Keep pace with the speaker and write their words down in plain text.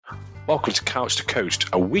Welcome to Couch to Coast,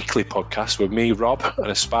 a weekly podcast with me, Rob, an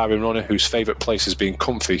aspiring runner whose favourite place is being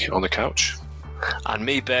comfy on the couch. And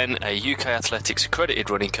me, Ben, a UK Athletics accredited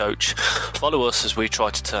running coach. Follow us as we try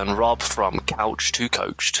to turn Rob from couch to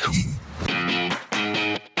coached.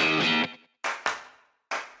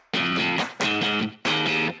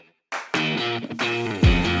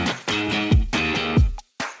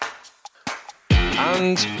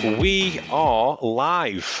 And we are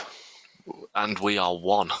live. And we are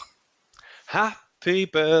one. Happy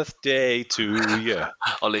birthday to you.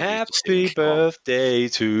 Happy birthday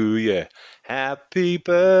to you. Happy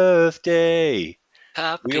birthday.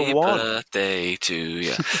 Happy birthday to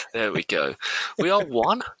you. There we go. We are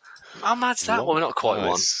one. How mad's that? Well, we're not quite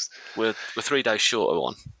Nice. one. We're 3 days short of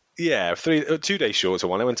one. Yeah, 2 days short of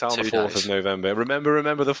one. I went out on the 4th of November.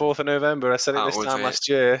 Remember the 4th of November? I said it this time last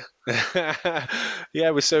year.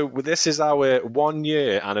 Yeah, so this is our 1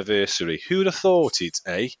 year anniversary. Who'd have thought it,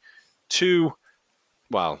 eh?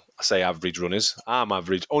 I say average runners. I'm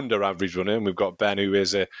under average runner, and we've got Ben, who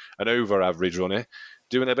is an over average runner,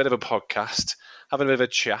 doing a bit of a podcast, having a bit of a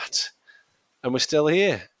chat, and we're still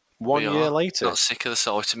here 1 year later. Not sick of the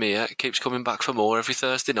sight of me yet. It keeps coming back for more every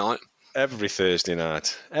Thursday night. Every Thursday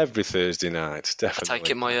night, definitely. I take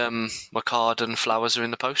it my card and flowers are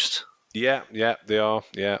in the post? Yeah, they are.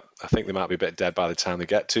 Yeah, I think they might be a bit dead by the time they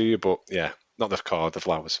get to you, but yeah, not the card, the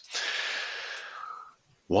flowers.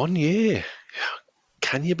 1 year.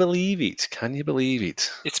 Can you believe it?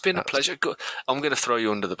 It's been a pleasure. I'm going to throw you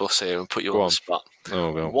under the bus here and put you on the spot.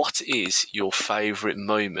 Oh, go on. What is your favourite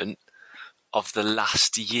moment of the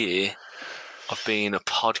last year of being a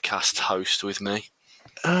podcast host with me?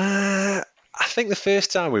 I think the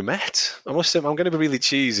first time we met, I must say, I'm going to be really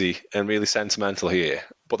cheesy and really sentimental here,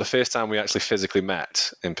 but the first time we actually physically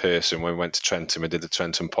met in person when we went to Trenton, we did the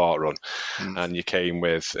Trenton Park Run, and you came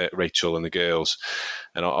with Rachel and the girls,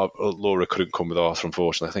 and Laura couldn't come with Arthur,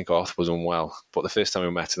 unfortunately. I think Arthur was unwell, but the first time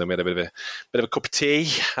we met, and then we had a bit of a cup of tea,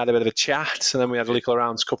 had a bit of a chat, and then we had a look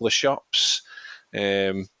around a couple of shops.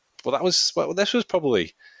 This was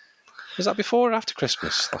probably... Was that before or after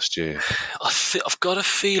Christmas last year? I've got a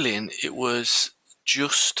feeling it was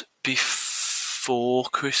just before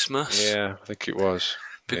Christmas. Yeah, I think it was.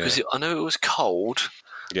 Because I know it was cold.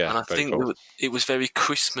 Yeah, and I think it was very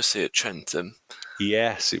Christmassy at Trentham.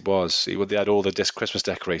 Yes, it was. They had all the Christmas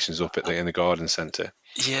decorations up in the garden centre.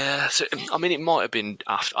 Yeah, so I mean, it might have been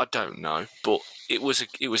after. I don't know, but it was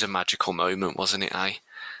a magical moment, wasn't it? Eh?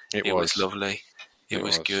 It was lovely. It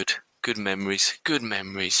was good. Good memories.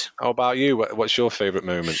 How about you? What's your favourite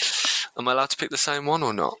moment? Am I allowed to pick the same one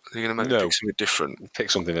or not? Are you going to make me pick something different? Pick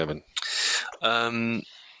something, Evan.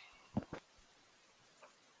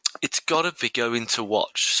 It's got to be going to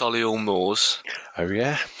watch Solihull Moors. Oh,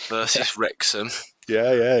 yeah. Versus Wrexham.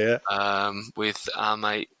 Yeah. With our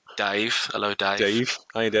mate Dave. Hello, Dave.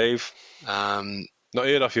 Hi, Dave. Not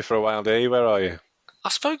heard of you for a while, Dave. Where are you? I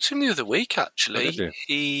spoke to him the other week, actually. Oh, did you?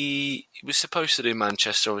 He was supposed to do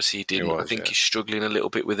Manchester. Obviously, he didn't. I think he's struggling a little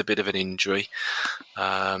bit with a bit of an injury.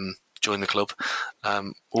 Joined the club.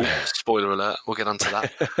 Spoiler alert. We'll get onto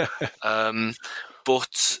that.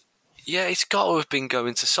 But, yeah, it's got to have been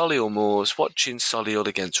going to Solihull Moors, watching Solihull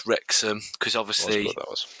against Wrexham, because obviously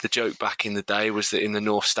the joke back in the day was that in the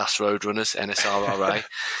North Stas Roadrunners, NSRRA,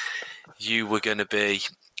 you were going to be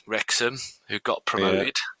Wrexham, who got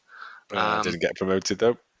promoted. Didn't get promoted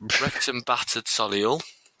though. Wrexham battered Solihull.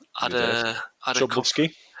 Had a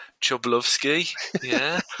Chublovsky,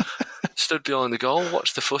 yeah. Stood behind the goal,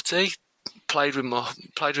 watched the footy, played with my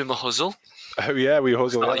Huzzle. Oh yeah, we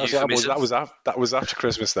Huzzle. That was after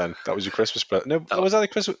Christmas. Then that was your Christmas present. No, was that a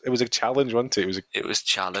Christmas? It was a challenge, wasn't it? It was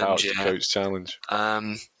challenge. Coach challenge.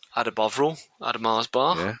 Had a Bovril, had a Mars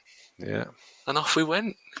bar. Yeah. And off we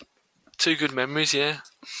went. 2 good memories, yeah.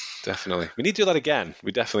 Definitely. We need to do that again.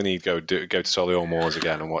 We definitely need to go to Solihull Moors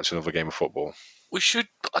again and watch another game of football. We should.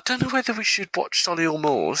 I don't know whether we should watch Solihull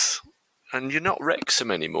Moors, and you're not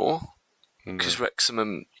Wrexham anymore, because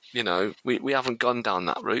Wrexham, we haven't gone down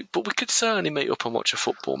that route, but we could certainly meet up and watch a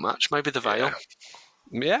football match. Maybe the Vale.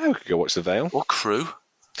 Yeah, we could go watch the Vale. Or Crewe.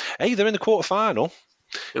 Hey, they're in the quarter-final.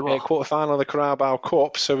 Quarter-final of the Carabao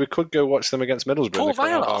Cup, so we could go watch them against Middlesbrough. Port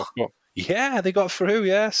Vale? Yeah, they got through,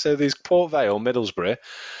 yeah. So there's Port Vale, Middlesbrough,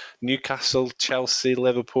 Newcastle, Chelsea,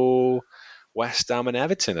 Liverpool, West Ham and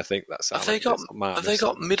Everton. I think that's how Have they got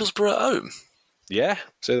Middlesbrough at home? Yeah,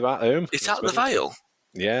 so they're at home. It's at the Vale?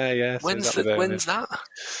 Yeah. When's that?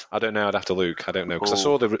 I don't know. I'd have to look. I don't know because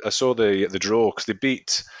I saw the draw because they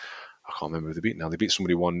beat. I can't remember who they beat now. They beat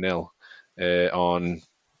somebody 1-0 on.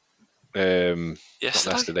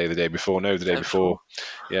 Yesterday, the day before. No, the day before.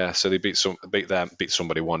 Yeah, so they beat somebody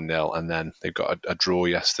 1-0, and then they've got a draw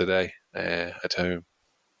yesterday. at home.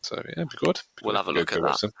 So, yeah, it'd be good. We'll have a look at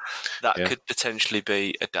that. That could potentially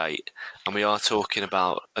be a date. And we are talking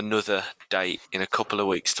about another date in a couple of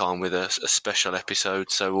weeks' time with a special episode.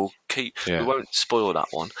 So we'll we won't spoil that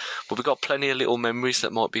one. But we've got plenty of little memories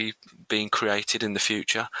that might be being created in the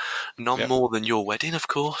future. None more than your wedding, of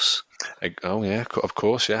course. Oh, yeah, of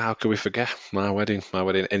course. Yeah, how could we forget my wedding? My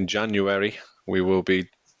wedding in January. We will be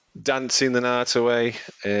dancing the night away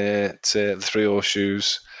at the Three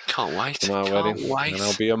Horseshoes. Can't wait. For my wedding. Wait. And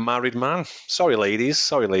I'll be a married man. Sorry, ladies,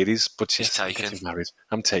 but yes, I'm getting married.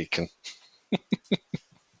 I'm taken.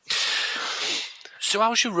 So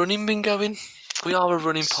how's your running been going? We are a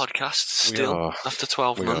running podcast still after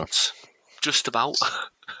 12 months. Just about.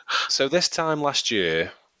 So this time last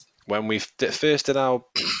year, when we first did our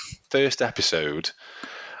first episode,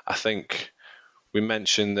 I think we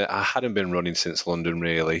mentioned that I hadn't been running since London,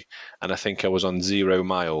 really, and I think I was on 0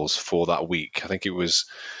 miles for that week. I think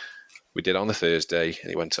we did it on the Thursday,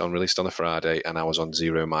 and it went on released on the Friday, and I was on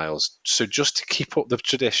 0 miles. So just to keep up the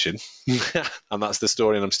tradition, and that's the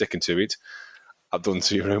story, and I'm sticking to it, I've done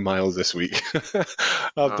 0 miles this week.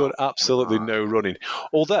 I've done absolutely no running.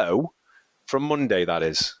 Although, from Monday, that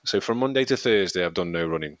is. So from Monday to Thursday, I've done no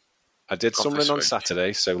running. I did some running on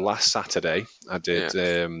Saturday. So last Saturday, I did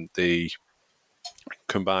the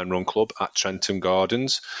Combined Run Club at Trentham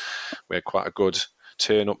Gardens. We had quite a good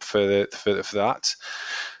turn up for that.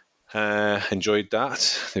 Enjoyed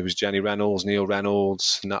that. There was Jenny Reynolds, Neil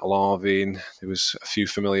Reynolds, Nat Larvin. There was a few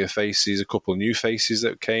familiar faces, a couple of new faces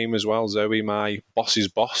that came as well. Zoe, my boss's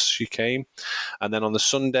boss, she came. And then on the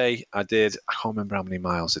Sunday, I can't remember how many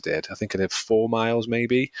miles I did. I think I did 4 miles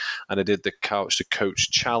maybe. And I did the Couch to Coach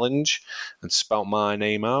Challenge and spelt my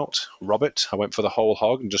name out, Robert. I went for the whole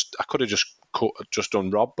hog and I could have just done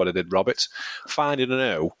Rob, but I did Robert. Finding an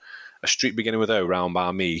O, a street beginning with O round by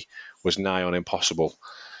me, was nigh on impossible.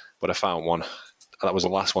 But I found one. That was the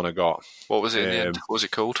last one I got. What was it in the end? What was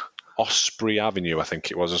it called? Osprey Avenue, I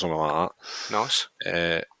think it was, or something like that. Nice.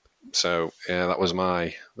 So, yeah,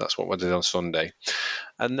 that's what I did on Sunday.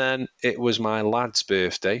 And then it was my lad's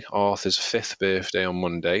birthday, Arthur's 5th birthday on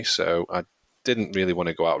Monday, so I didn't really want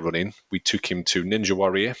to go out running. We took him to Ninja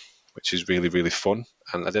Warrior, which is really, really fun.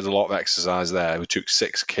 And I did a lot of exercise there. We took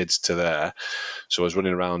 6 kids to there. So I was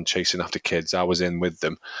running around chasing after kids. I was in with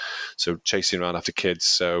them. So chasing around after kids.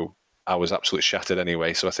 So I was absolutely shattered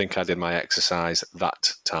anyway. So I think I did my exercise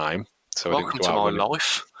that time. So welcome to my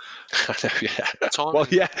life. I know, yeah. Well,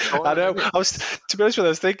 yeah, I know. To be honest with you,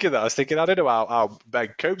 I was thinking, I don't know how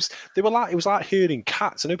Ben copes. It was like herding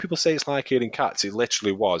cats. I know people say it's like herding cats. It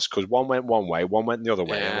literally was, because one went one way, one went the other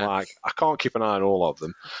way. Yeah. I'm like, I can't keep an eye on all of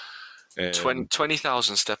them.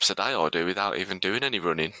 20,000 steps a day I do without even doing any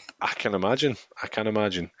running. I can imagine.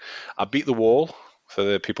 I beat the wall, for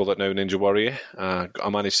the people that know Ninja Warrior. I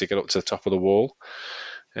managed to get up to the top of the wall.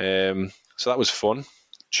 So that was fun.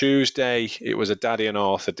 Tuesday, it was a Daddy and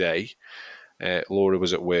Arthur day. Laura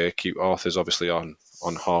was at work. Arthur's obviously on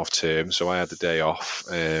half term, so I had the day off.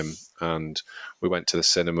 And we went to the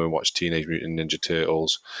cinema and watched Teenage Mutant Ninja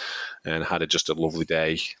Turtles, and had just a lovely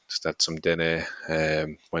day. Just had some dinner.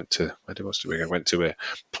 Went to a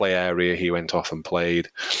play area. He went off and played.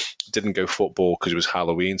 Didn't go football because it was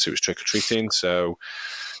Halloween, so it was trick or treating. So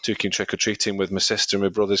took him trick or treating with my sister and my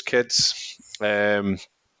brother's kids.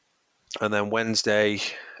 And then Wednesday,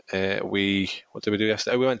 what did we do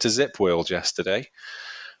yesterday? We went to Zip World yesterday.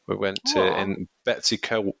 We went in Betsy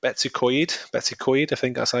Coed, I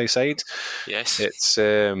think that's how you say it. Yes. It's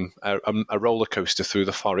a roller coaster through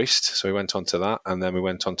the forest. So we went onto that, and then we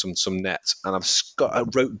went onto some nets, and I've got a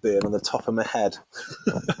rope burn on the top of my head.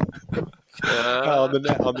 On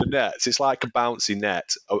the nets. It's like a bouncy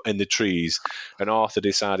net in the trees, and Arthur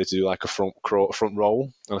decided to do like a front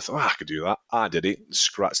roll, and I thought, I could do that. I did it,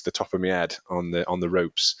 scratched the top of my head on the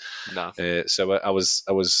ropes. No. So I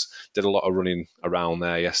did a lot of running around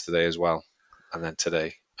there yesterday as well, and then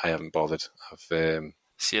today I haven't bothered.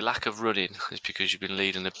 See, your lack of running is because you've been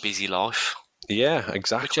leading a busy life. Yeah,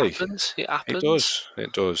 exactly. Which happens. It happens.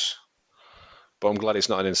 It does. But I'm glad it's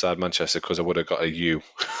not an inside Manchester, because I would have got a U.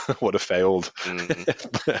 I would have failed.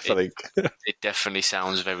 I think. It definitely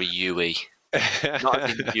sounds very U-y. Not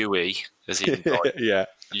as in U-y, as in like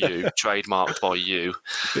you, trademarked by you.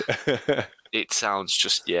 It sounds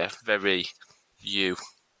just, very you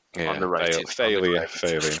on the rating. Failure.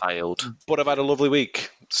 Failed. But I've had a lovely week,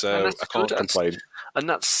 so I can't complain. And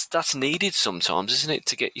that's needed sometimes, isn't it,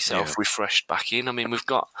 to get yourself refreshed back in? I mean, we've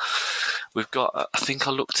got. I think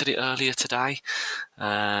I looked at it earlier today.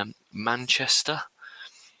 Manchester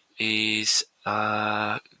is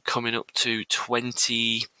coming up to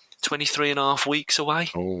 20 23 and a half weeks away.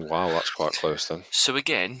 Oh, wow, that's quite close then. So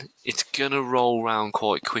again, it's going to roll round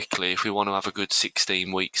quite quickly if we want to have a good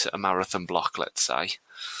 16 weeks at a marathon block, let's say.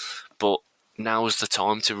 But now's the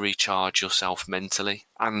time to recharge yourself mentally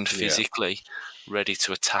and physically, ready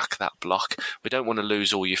to attack that block. We don't want to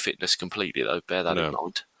lose all your fitness completely, though. Bear that in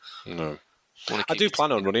mind. No. I do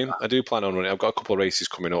plan on running. I've got a couple of races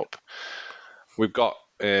coming up. We've got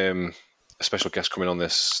a special guest coming on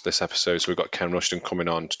this episode. So we've got Ken Rushton coming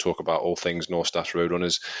on to talk about all things North Star Road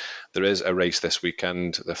Runners. There is a race this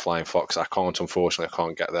weekend, the Flying Fox. Unfortunately, I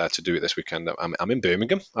can't get there to do it this weekend. I'm in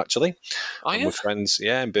Birmingham, actually. I'm with friends.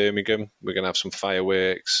 Yeah, in Birmingham. We're going to have some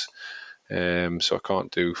fireworks. So I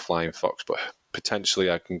can't do Flying Fox, but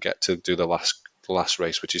potentially I can get to do the last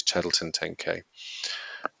race, which is Cheddleton 10K.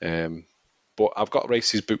 But I've got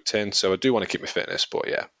races booked in, so I do want to keep my fitness, but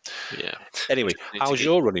yeah. Anyway, how's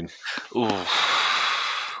your running? Ooh.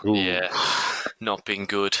 Yeah, not been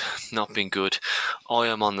good. I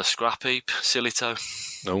am on the scrap heap, silly toe.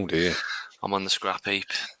 Oh dear. I'm on the scrap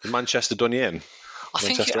heap. Has Manchester done you in? I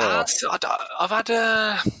think it has. I've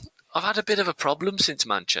had a bit of a problem since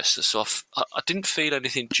Manchester, so I didn't feel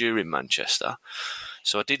anything during Manchester.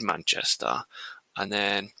 So I did Manchester, and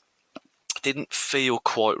then didn't feel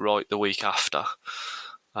quite right the week after,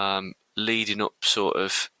 leading up sort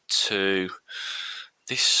of to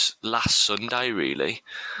this last Sunday, really.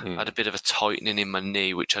 I had a bit of a tightening in my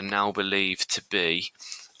knee, which I now believe to be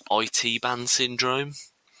IT band syndrome.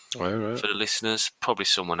 Oh, right. For the listeners, probably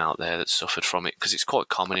someone out there that suffered from it, because it's quite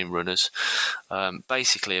common in runners.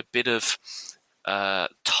 Basically, a bit of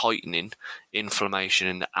tightening, inflammation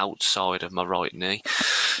in the outside of my right knee.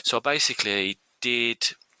 So I basically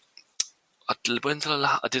did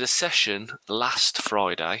a session last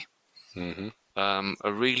Friday. A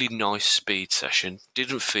really nice speed session.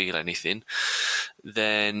 Didn't feel anything.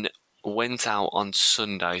 Then went out on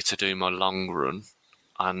Sunday to do my long run,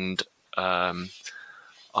 and I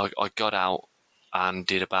got out and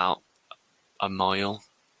did about a mile,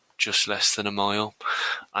 just less than a mile,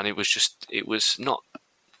 and it wasn't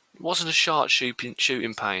a sharp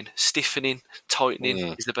shooting pain. Stiffening,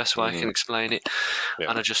 tightening is the best way I can explain it. Yeah.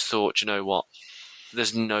 And I just thought, you know what?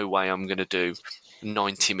 There's no way I'm going to do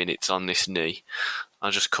 90 minutes on this knee.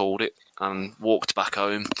 I just called it and walked back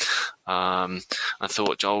home. I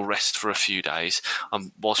thought I'll rest for a few days.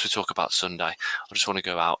 Whilst we talk about Sunday, I just want to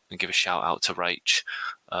go out and give a shout out to Rach.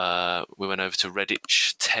 We went over to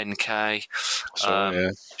Redditch 10K.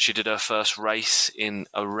 She did her first race in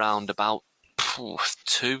around about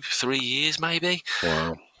 2-3 years maybe.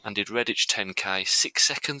 Wow. And did Redditch 10K, 6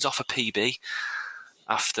 seconds off a PB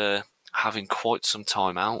after having quite some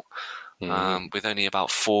time out, with only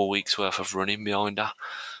about 4 weeks worth of running behind her.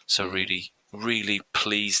 So really, really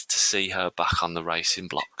pleased to see her back on the racing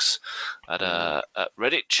blocks at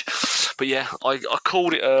Redditch. But yeah, I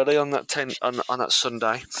called it early on that on that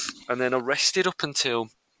Sunday, and then I rested up until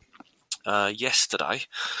yesterday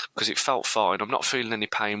because it felt fine. I'm not feeling any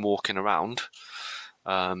pain walking around,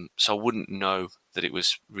 so I wouldn't know that it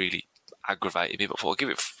was really aggravated me, but I thought I'd give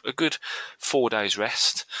it a good 4 days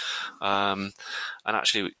rest. And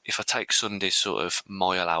actually, if I take Sunday's sort of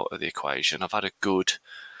mile out of the equation, I've had a good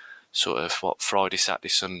sort of Friday, Saturday,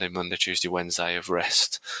 Sunday, Monday, Tuesday, Wednesday of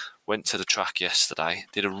rest. Went to the track yesterday,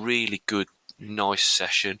 did a really good, nice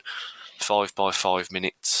session, 5 by 5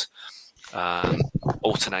 minutes,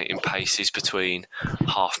 alternating paces between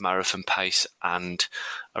half marathon pace and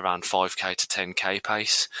around 5k to 10k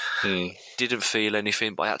pace. Didn't feel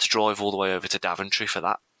anything, but I had to drive all the way over to Daventry for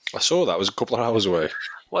that. I saw that. It was a couple of hours away.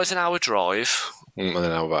 Well, it's an hour drive. And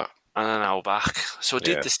an hour back. And an hour back. So I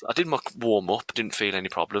did this. I did my warm up. Didn't feel any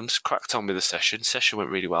problems. Cracked on with the session. Session went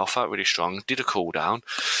really well. Felt really strong. Did a cool down.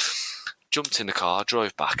 Jumped in the car.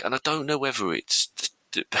 Drove back. And I don't know whether it's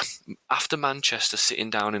after Manchester, sitting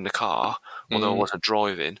down in the car, although I wasn't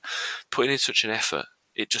driving, putting in such an effort,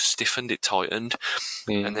 it just stiffened. It tightened.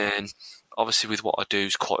 And then, obviously, with what I do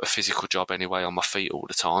is quite a physical job anyway, on my feet all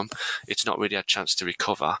the time. It's not really had a chance to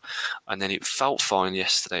recover. And then it felt fine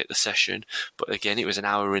yesterday at the session, but again, it was an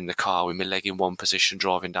hour in the car with my leg in one position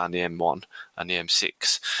driving down the M1 and the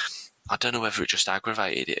M6. I don't know whether it just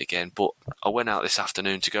aggravated it again, but I went out this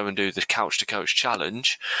afternoon to go and do the Couch to Coach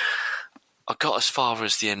challenge. I got as far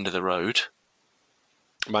as the end of the road.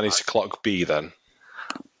 Managed to clock B then?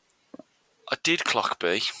 I did clock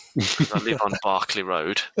B, because I live on Barclay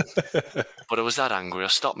Road, but I was that angry, I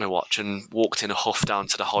stopped my watch and walked in a huff down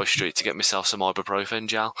to the high street to get myself some ibuprofen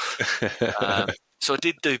gel. So I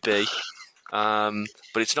did do B, but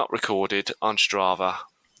it's not recorded on Strava.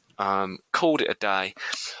 Called it a day,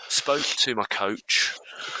 spoke to my coach,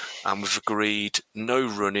 and we've agreed no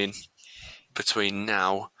running between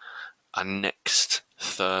now and next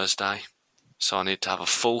Thursday. So I need to have a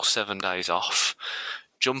full 7 days off,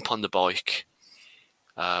 jump on the bike.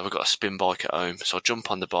 We've got a spin bike at home, so I'll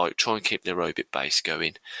jump on the bike, try and keep the aerobic base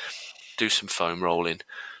going, do some foam rolling,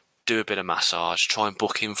 do a bit of massage, try and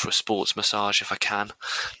book in for a sports massage if I can,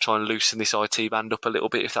 try and loosen this IT band up a little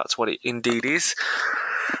bit if that's what it indeed is,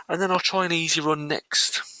 and then I'll try an easy run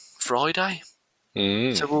next Friday.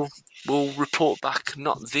 So we'll report back,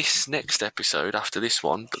 not this next episode after this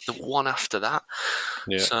one, but the one after that.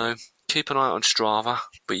 Yeah. So keep an eye on Strava,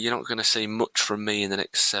 but you're not going to see much from me in the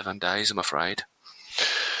next 7 days, I'm afraid.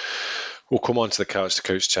 We'll come on to the Couch to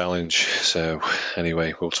Coach Challenge. So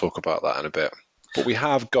anyway, we'll talk about that in a bit. But we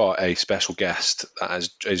have got a special guest that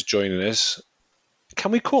is joining us.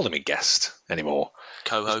 Can we call him a guest anymore?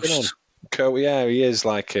 Co-host. Yeah, he is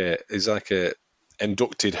he's like a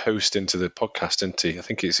inducted host into the podcast, isn't he? I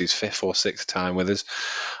think it's his 5th or 6th time with us.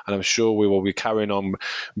 And I'm sure we will be carrying on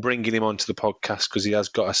bringing him onto the podcast because he has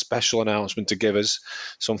got a special announcement to give us,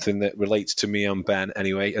 something that relates to me and Ben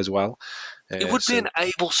anyway as well. It would be an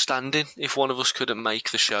able stand-in if one of us couldn't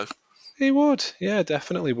make the show. He would, yeah,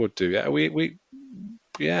 definitely would do. Yeah,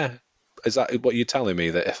 yeah. Is that what you're telling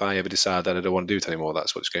me, that if I ever decide that I don't want to do it anymore,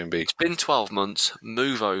 that's what it's going to be? It's been 12 months.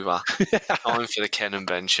 Move over. Time for the Ken and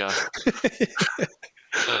Ben show.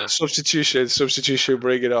 Substitution.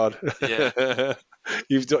 Bring it on. Yeah.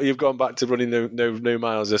 You've gone back to running no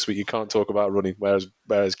miles this week. You can't talk about running,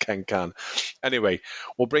 whereas Ken can. Anyway,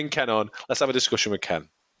 we'll bring Ken on. Let's have a discussion with Ken.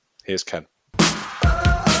 Here's Ken.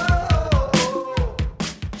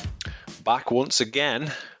 Back once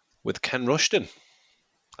again with Ken Rushton.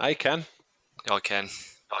 Hi, Ken. Hi, Ken.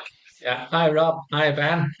 Yeah. Hi, Rob. Hi,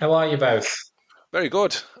 Ben. How are you both? Very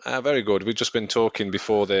good. Very good. We've just been talking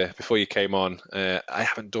before you came on. I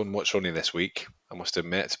haven't done much running this week, I must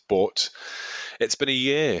admit, but it's been a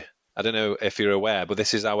year. I don't know if you're aware, but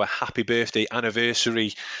this is our happy birthday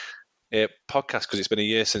anniversary podcast because it's been a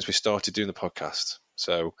year since we started doing the podcast.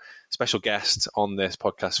 So special guest on this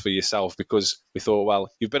podcast for yourself because we thought, well,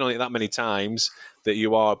 you've been on it that many times that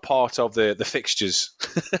you are part of the fixtures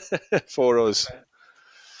for us.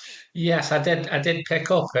 Yes, I did pick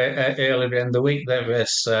up earlier in the week that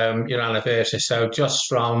was your anniversary. So just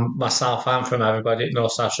from myself and from everybody at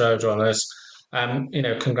North Sash Roadrunners,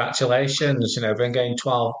 congratulations. Been going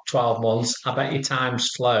 12 months. I bet your time's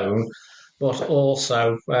flown. But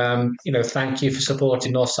also, thank you for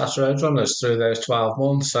supporting North Sash Roadrunners through those 12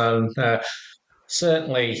 months. And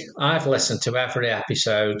certainly, I've listened to every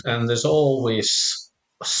episode, and there's always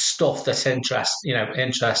stuff that's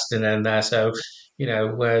interesting in there. So,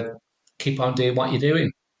 keep on doing what you're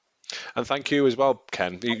doing. And thank you as well,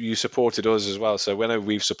 Ken. You supported us as well. So whenever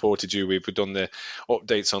we've supported you, we've done the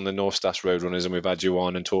updates on the North Stash Roadrunners, and we've had you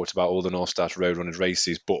on and talked about all the North Stash Roadrunners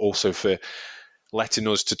races, but also for letting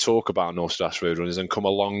us to talk about North Stash Roadrunners and come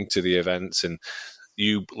along to the events, and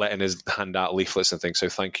you letting us hand out leaflets and things. So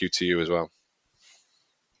thank you to you as well.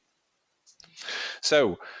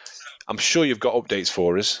 So I'm sure you've got updates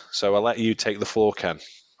for us. So I'll let you take the floor, Ken.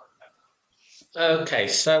 Okay,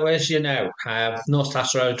 so as you know, North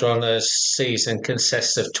Stash Roadrunners season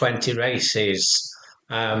consists of 20 races.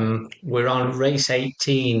 We're on race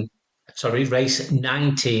 19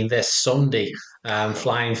 this Sunday,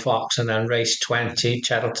 Flying Fox, and then race 20,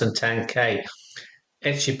 Cheddleton 10K.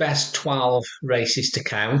 It's your best 12 races to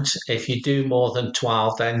count. If you do more than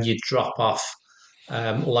 12, then you drop off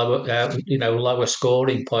lower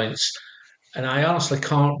scoring points. And I honestly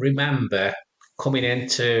can't remember coming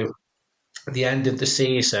into the end of the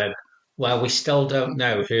season where we still don't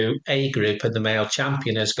know who A Group and the male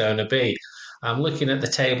champion is going to be. I'm looking at the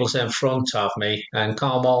tables in front of me, and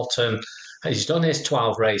Carl Moulton, he's done his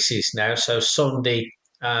 12 races now. So Sunday,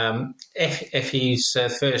 if he's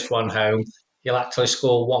first one home, he'll actually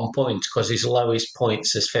score 1 point because his lowest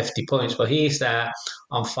points is 50 points. But he's there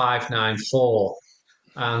on 594.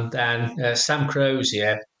 And then Sam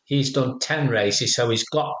Crozier, he's done 10 races, so he's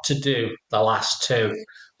got to do the last two.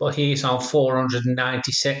 But he's on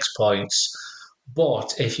 496 points.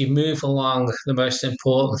 But if you move along, the most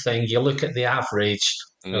important thing, you look at the average.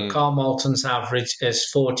 Carl Moulton's average is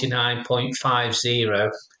 49.50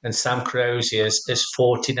 and Sam Crozier's is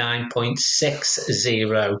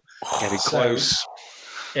 49.60. Getting close.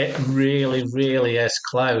 It really, really is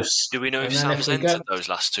close. Do we know if Sam's entered those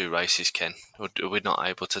last two races, Ken? Or are we not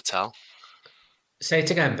able to tell? Say it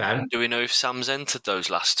again, Ben. Do we know if Sam's entered those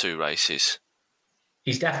last two races?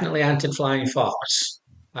 He's definitely entered Flying Fox.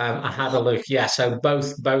 I had a look. Yeah, so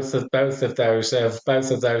both of those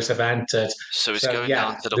have entered. So it's going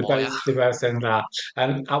down to the wire. They're both in that.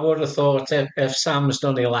 And I would have thought if Sam's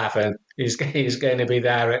done 11, he's going to be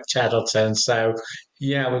there at Cheddleton. So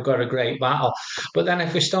Yeah, we've got a great battle. But then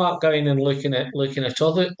if we start going and looking at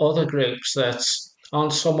other groups, that on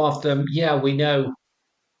some of them, yeah, we know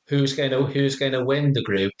who's going to win the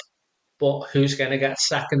group, but who's going to get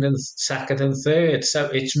second and third. So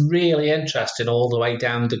it's really interesting all the way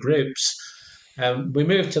down the groups. We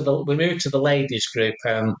moved to the ladies group.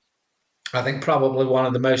 I think probably one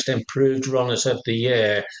of the most improved runners of the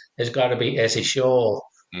year has got to be Izzy Shaw.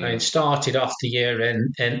 I mean, started off the year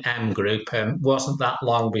in M group and wasn't that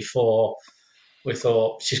long before we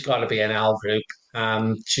thought she's got to be in L group.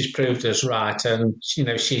 She's proved us right, and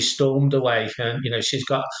she's stormed away, and she's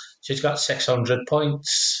got 600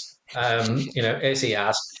 points. Izzy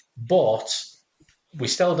has, but we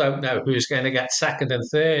still don't know who's going to get second and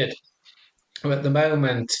third. At the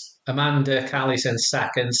moment, Amanda Callie's in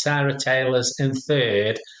second, Sarah Taylor's in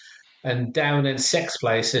third, and down in sixth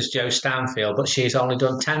place is Jo Stanfield, but she's only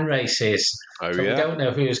done 10 races. So we don't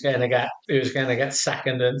know who's going to get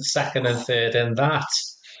second and third in that.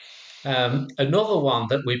 Another one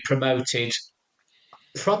that we promoted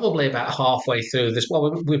probably about halfway through this.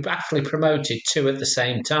 Well, we've actually promoted two at the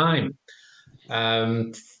same time.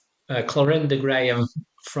 Clorinda Graham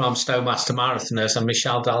from Stowmaster Marathoners and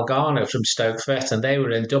Michelle Dalgano from Stoke Fit, and they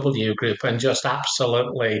were in W group and just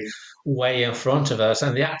absolutely way in front of us.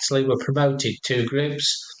 And they actually were promoted two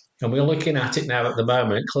groups. And we're looking at it now at the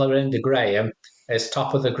moment. Clorinda Graham is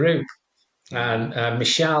top of the group, and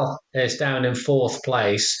Michelle is down in fourth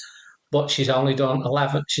place, but she's only done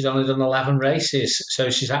 11. She's only done 11 races,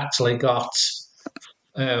 so she's actually got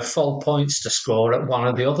full points to score at one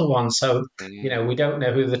of the other ones. So we don't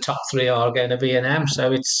know who the top three are going to be in M.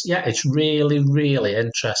 So it's really, really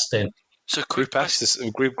interesting. So Group F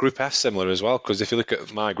similar as well, because if you look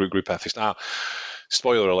at my Group F, it's now.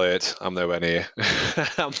 Spoiler alert, I'm nowhere near.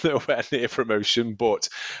 I'm nowhere near promotion, but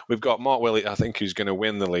we've got Mark Willett, I think, who's going to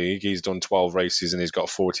win the league. He's done 12 races and he's got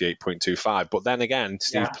 48.25. But then again,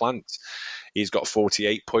 Steve Plant, he's got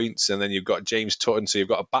 48 points. And then you've got James Tutton. So you've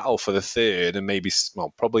got a battle for the third and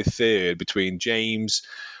probably third between James,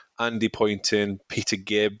 Andy Poynton, Peter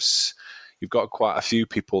Gibbs. You've got quite a few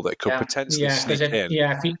people that could potentially sneak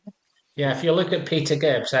in. If you look at Peter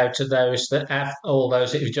Gibbs, out of those all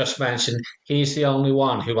those that you've just mentioned, he's the only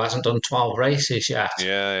one who hasn't done 12 races yet.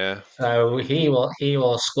 Yeah. So he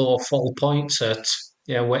will score full points at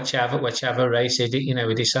whichever race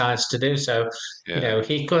he decides to do. So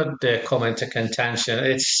he could come into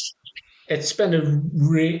contention. It's been a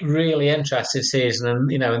really interesting season,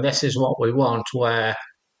 and this is what we want. Where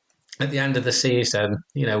at the end of the season,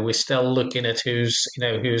 we're still looking at who's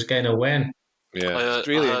going to win. Yeah, it's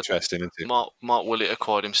really interesting, isn't it? Mark Willett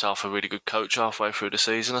acquired himself a really good coach halfway through the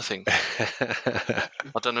season, I think. I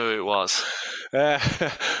don't know who it was.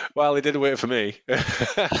 Well, it didn't work for me.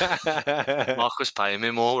 Mark was paying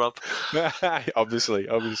me more, Rob. Obviously.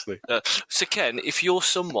 So, Ken, if you're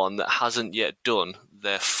someone that hasn't yet done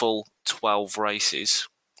their full 12 races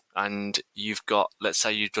and you've got, let's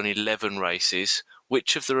say you've done 11 races,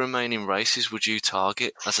 which of the remaining races would you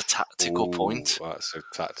target as a tactical point? That's a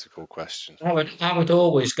tactical question. I would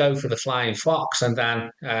always go for the Flying Fox and then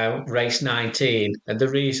race 19. And the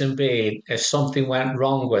reason being, if something went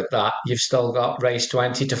wrong with that, you've still got race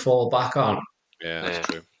 20 to fall back on. Yeah, that's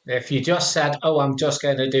true. If you just said, I'm just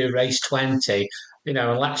going to do race 20,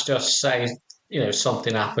 and let's just say,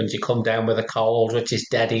 something happens, you come down with a cold, which is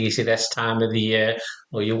dead easy this time of the year,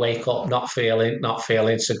 or you wake up not feeling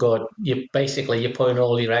so good. You're putting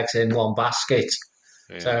all your eggs in one basket.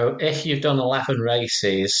 Yeah. So if you've done 11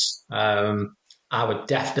 races, I would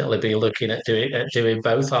definitely be looking at doing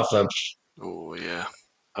both of them. Oh yeah.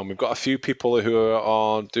 And we've got a few people who are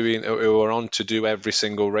on to do every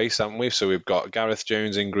single race, haven't we? So we've got Gareth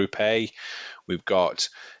Jones in Group A, we've got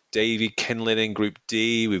Davey Kinlin in Group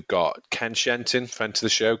D. We've got Ken Shenton, friend to the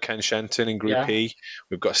show, Ken Shenton in Group E.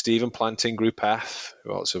 We've got Stephen Plant in Group F.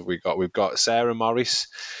 Who else have we got? We've got Sarah Morris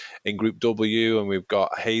in Group W, and we've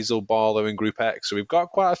got Hazel Barlow in Group X. So we've got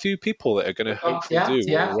quite a few people that are going to hopefully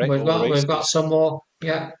do. Yeah, we've got some more.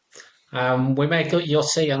 Yeah. You'll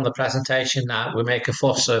see on the presentation that we make a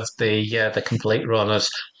fuss of the complete runners.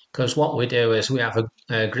 Because what we do is we have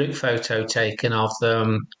a group photo taken of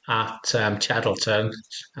them at Cheddleton,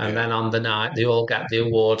 and then on the night they all get the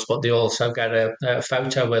awards, but they also get a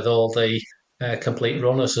photo with all the complete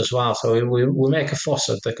runners as well. So we make a fuss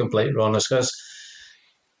of the complete runners because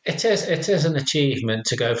it is an achievement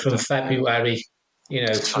to go from February,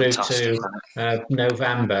 through to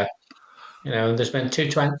November. And there's been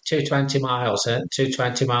 220 miles,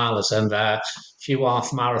 220 milers, and a few half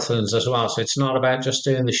marathons as well. So it's not about just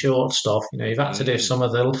doing the short stuff. You've had to do some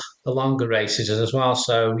of the longer races as well.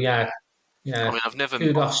 So yeah. I mean,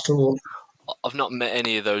 I've not met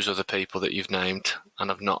any of those other people that you've named,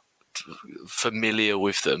 and I'm not familiar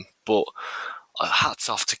with them. But hats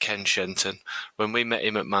off to Ken Shenton. When we met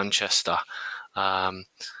him at Manchester, and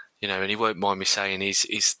he won't mind me saying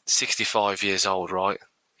he's 65 years old, right?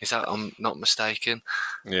 Is that, I'm not mistaken?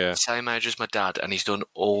 Yeah. Same age as my dad, and he's done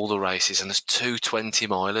all the races, and there's 2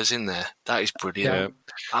 20-milers in there. That is brilliant.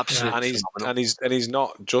 Yeah. Absolutely. And he's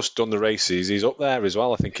not just done the races, he's up there as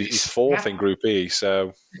well. I think he's fourth in Group E,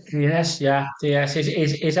 so... Yes.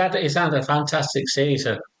 He's had a fantastic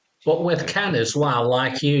season. But with Ken as well,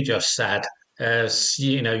 like you just said, as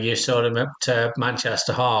you saw him at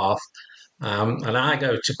Manchester Half, and I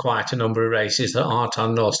go to quite a number of races that aren't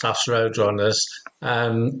on North Staff's Roadrunners,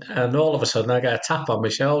 and all of a sudden I get a tap on my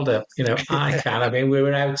shoulder. I can. I mean, we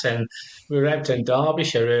were out in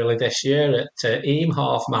Derbyshire early this year at Eam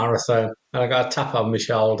Half Marathon, and I got a tap on my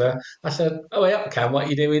shoulder. I said, "Oh, yeah, Ken, what are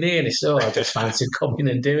you doing here?" And he said, "Oh, I just fancied coming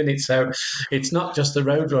and doing it." So it's not just the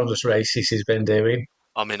Roadrunners races he's been doing.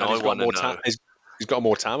 I mean, I want to know. He's got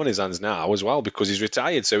more time on his hands now as well because he's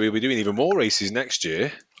retired, so he'll be doing even more races next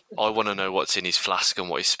year. I want to know what's in his flask and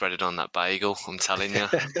what he's spreading on that bagel. I'm telling you,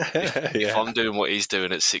 if I'm doing what he's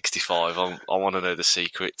doing at 65, I want to know the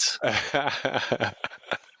secrets.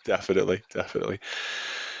 Definitely.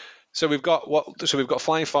 So we've got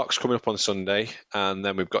Flying Fox coming up on Sunday, and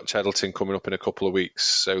then we've got Cheddleton coming up in a couple of weeks.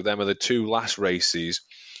 So them are the 2 last races.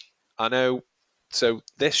 I know. So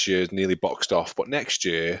this year's nearly boxed off, but next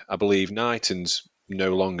year I believe Knighton's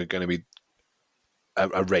no longer going to be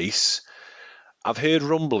a race. I've heard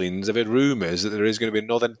rumblings, I've heard rumours that there is going to be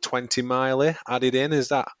another 20-miler added in.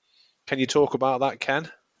 Can you talk about that, Ken?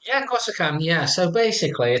 Yeah, of course I can. Yeah, so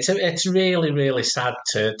basically, it's really, really sad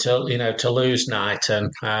to lose Knighton.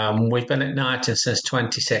 We've been at Knighton since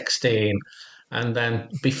 2016, and then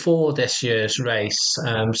before this year's race,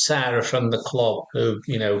 Sarah from the club, who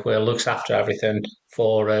looks after everything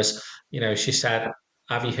for us, she said,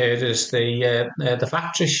 "Have you heard as the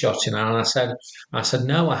factory's shutting?" And I said,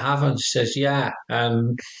 "No, I haven't." She says, "Yeah,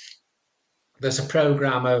 there's a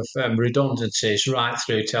programme of redundancies right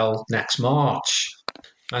through till next March."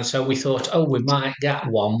 And so we thought, we might get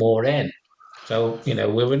one more in. So, we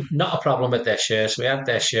were not a problem at this year, so we had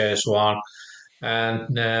this year's one.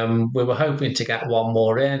 And we were hoping to get one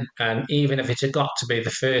more in. And even if it had got to be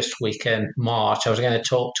the first week in March, I was going to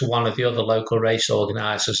talk to one of the other local race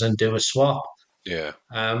organisers and do a swap. Yeah.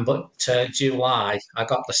 But July, I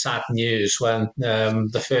got the sad news when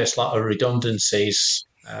the first lot of redundancies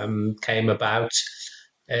came about.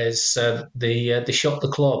 Is they shut the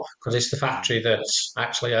club because it's the factory that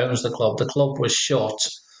actually owns the club. The club was shut,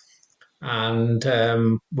 and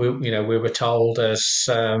we were told as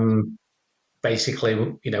basically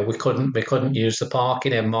we couldn't use the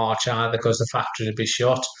parking in March either because the factory would be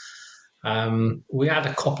shut. We had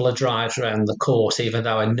a couple of drives around the course, even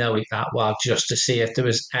though I know it that well, just to see if there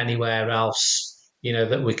was anywhere else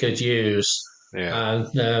that we could use. Yeah. And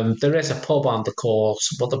there is a pub on the course,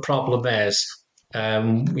 but the problem is.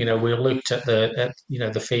 We looked at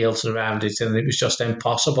the fields around it, and it was just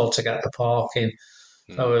impossible to get the parking.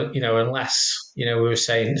 So unless we were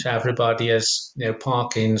saying to everybody as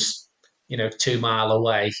parking's 2 mile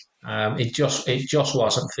away, it just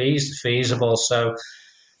wasn't feasible. So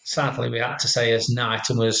sadly, we had to say as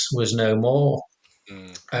Knighton was no more.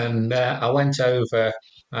 And I went over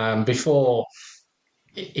before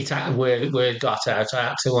word got out. I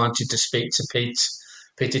actually wanted to speak to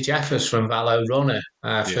Peter Jeffers from Valo Runner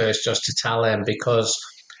first, just to tell him because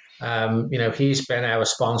he's been our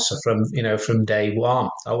sponsor from day one.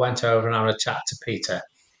 I went over and had a chat to Peter,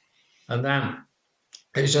 and then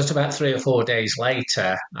it was just about 3 or 4 days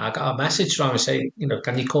later I got a message from him saying,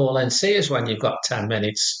 can you call and see us when you've got 10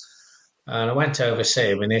 minutes? And I went over to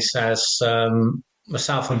see him, and he says,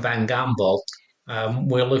 myself and Ben Gamble,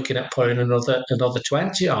 we're looking at putting another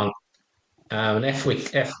 20 on, and if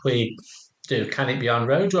we do, can it be on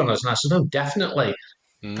Roadrunners? And I said, "Oh, definitely."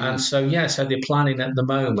 And so so they're planning at the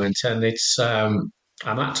moment, and it's I'm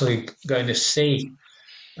actually going to see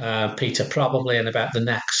Peter probably in about the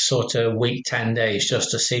next sort of week, 10 days, just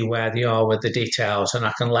to see where they are with the details, and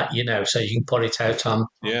I can let you know so you can put it out on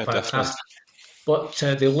podcast. But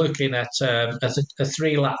they're looking at a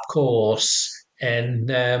 3-lap course in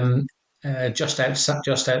just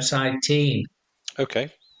outside Teen. Okay.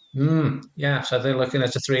 Yeah, so they're looking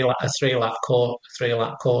at a three lap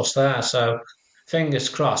course there. So fingers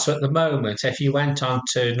crossed. So at the moment, if you went on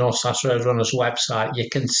to North Staff's Roadrunners website, you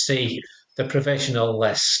can see the provisional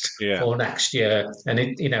list for next year, and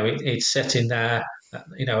it's sitting there, at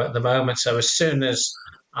the moment. So as soon as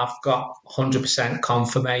I've got 100%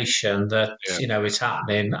 confirmation that it's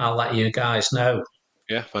happening, I'll let you guys know.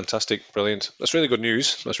 Yeah, fantastic, brilliant. That's really good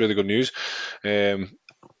news. I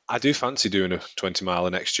do fancy doing a 20 miler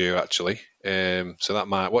next year, actually. So that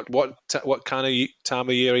might. What kind of time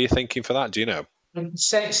of year are you thinking for that? Do you know?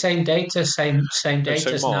 Same date as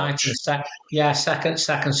night. And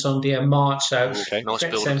second Sunday in March. So okay. Nice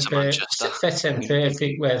build up to Manchester. Fits in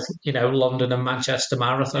perfect with London and Manchester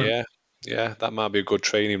Marathon. Yeah, that might be a good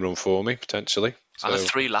training run for me potentially. So, and a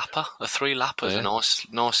three lapper is a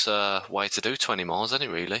nice way to do 20 miles, isn't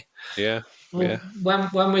it? Really? Yeah. Well,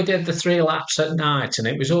 when we did the 3 laps at night, and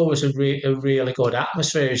it was always a really good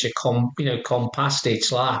atmosphere as you come past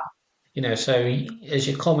each lap. So as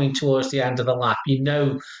you're coming towards the end of the lap,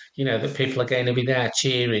 that people are going to be there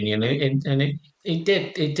cheering, and it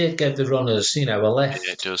did give the runners, a lift.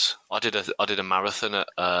 Yeah, it does. I did a marathon at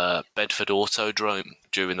Bedford Autodrome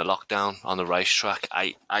during the lockdown on the racetrack,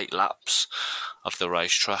 eight laps of the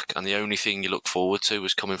racetrack, and the only thing you look forward to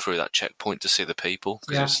was coming through that checkpoint to see the people.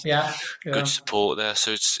 Yeah. Good support there, so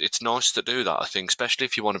it's nice to do that. I think, especially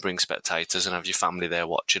if you want to bring spectators and have your family there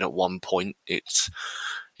watching. At one point, it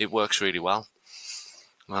works really well.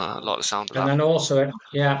 I like the sound of that. And then also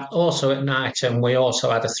at night, and we also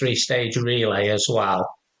had a 3-stage relay as well.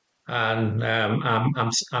 And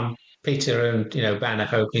I'm Peter and Ben are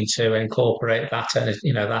hoping to incorporate that in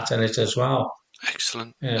it as well.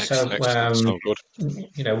 Excellent. So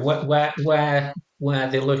where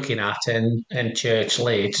they're looking at in Church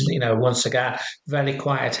Leeds, once again, very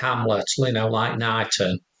quiet hamlets, like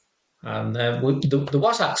Knighton. And there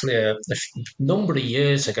was actually a number of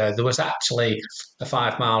years ago. There was actually a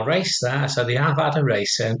 5-mile race there, so they have had a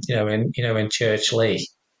race in Church Lee.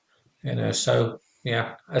 So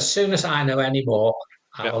as soon as I know any more,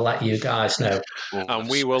 I will let you guys know, and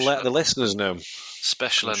we will let the listeners know.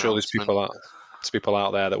 Special announcement. I'm sure there's people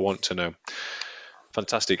out there that want to know.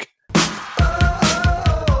 Fantastic.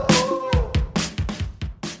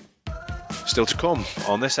 Still to come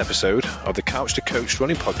on this episode of the Couch to Coach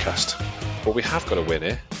Running Podcast. But we have got a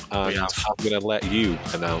winner, and I'm going to let you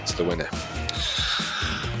announce the winner.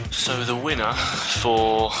 So the winner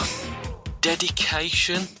for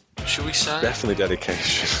dedication, should we say? Definitely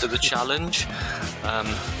dedication. To the challenge. And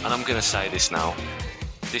I'm going to say this now.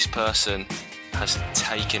 This person has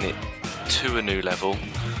taken it to a new level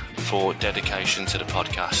for dedication to the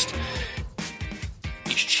podcast.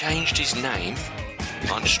 He's changed his name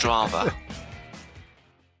on Strava.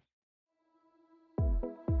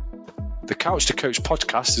 The Couch to Coach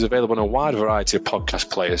podcast is available on a wide variety of podcast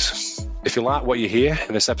players. If you like what you hear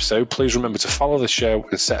in this episode, please remember to follow the show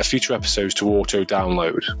and set future episodes to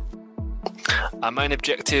auto-download. Our main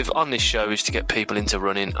objective on this show is to get people into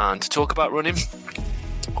running and to talk about running.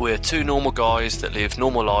 We're two normal guys that live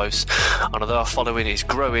normal lives, and although our following is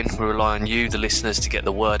growing, we rely on you, the listeners, to get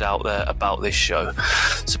the word out there about this show.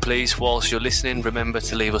 So please, whilst you're listening, remember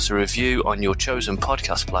to leave us a review on your chosen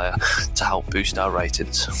podcast player to help boost our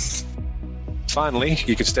ratings. Finally,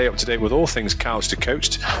 you can stay up to date with all things Couch to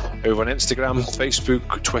Coached over on Instagram,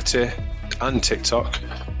 Facebook, Twitter and TikTok.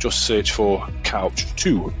 Just search for Couch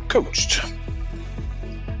to Coached.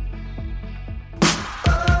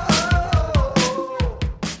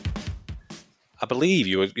 I believe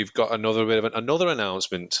you've got another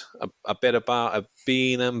announcement, a bit about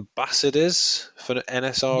being ambassadors for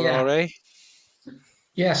NSRRA.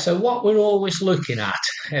 Yeah, so what we're always looking at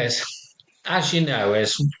is, as you know,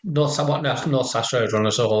 is what North Sash Road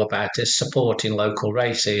Runners are all about is supporting local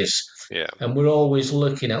races. Yeah. And we're always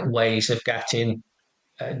looking at ways of getting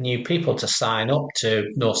new people to sign up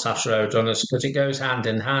to North Sash Road Runners, because it goes hand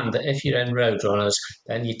in hand that if you're in Road Runners,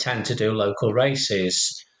 then you tend to do local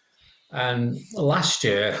races. And last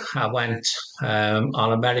year, I went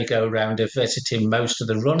on a merry-go-round of visiting most of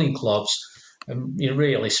the running clubs, and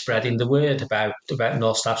really spreading the word about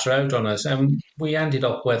North Staffs Road Runners. And we ended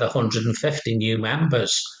up with 150 new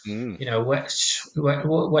members, which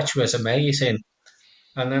was amazing.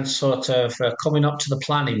 And then sort of coming up to the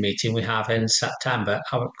planning meeting we have in September,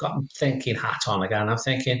 I've got thinking hat on again. I'm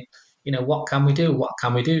thinking, what can we do? What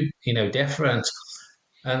can we do, different?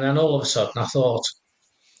 And then all of a sudden I thought,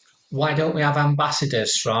 why don't we have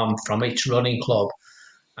ambassadors from each running club?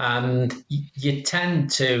 And you tend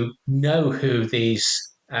to know who these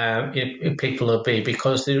people will be,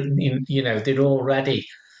 because they're already,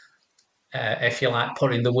 if you like,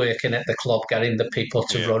 putting the work in at the club, getting the people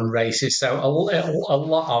to run races. So a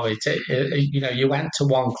lot of it, you went to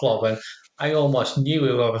one club and I almost knew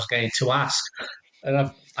who I was going to ask. And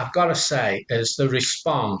I've got to say, is the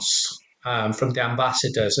response from the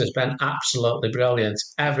ambassadors has been absolutely brilliant.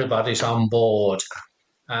 Everybody's on board.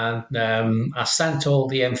 And I sent all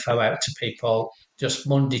the info out to people just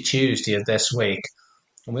Monday, Tuesday of this week.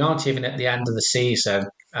 and we aren't even at the end of the season,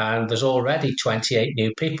 and there's already 28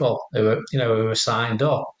 new people who are signed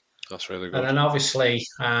up. That's really good. And then obviously,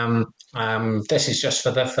 this is just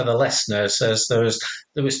for the listeners, as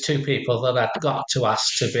there was two people that I'd got to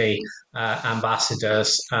ask to be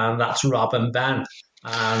ambassadors, and that's Rob and Ben.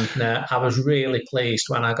 And I was really pleased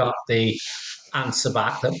when I got the answer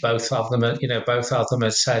back that both of them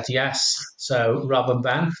had said yes. So Rob and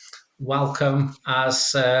Ben, welcome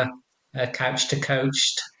as couch to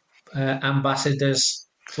coached ambassadors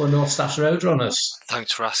for North Staffs Roadrunners.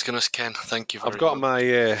 Thanks for asking us, Ken. Thank you very much.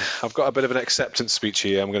 I've got a bit of an acceptance speech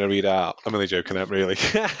here. I'm going to read out. I'm only joking, really.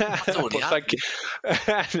 Thank you.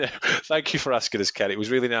 No, thank you for asking us, Ken. It was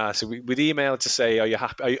really nice. We'd emailed to say, are you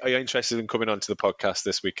happy? Are you interested in coming onto the podcast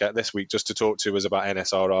this week just to talk to us about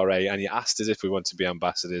NSRRA? And you asked us if we want to be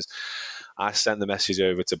ambassadors. I sent the message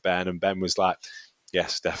over to Ben, and Ben was like,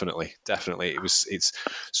 yes, definitely. It's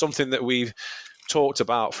something that we've talked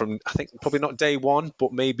about from, I think, probably not day one,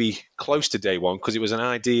 but maybe close to day one, because it was an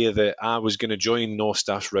idea that I was going to join North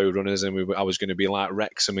Staffs Roadrunners, and I was going to be like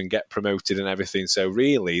Wrexham and get promoted and everything. So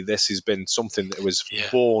really, this has been something that was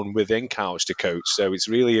born within Couch to Coach. So it's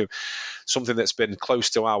really something that's been close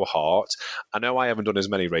to our heart. I know I haven't done as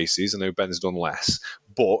many races. I know Ben's done less,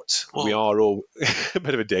 but we are all a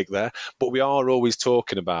bit of a dig there. But we are always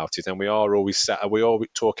talking about it, and we are always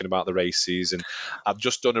talking about the races. And I've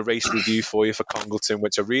just done a race review for you for Congleton,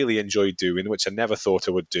 which I really enjoyed doing, which I never thought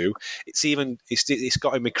I would do. It's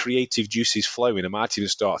got my creative juices flowing. I might even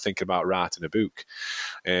start thinking about writing a book.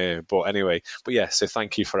 So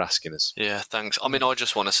thank you for asking us. Yeah, thanks. I mean, I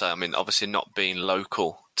just want to say, obviously not being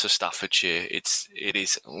local to Staffordshire, it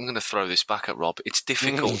is. I'm going to throw this back at Rob. It's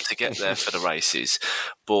difficult to get there for the races,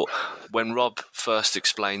 but when Rob first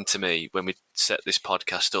explained to me when we set this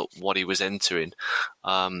podcast up what he was entering,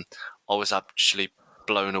 I was actually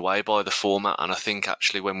blown away by the format. And I think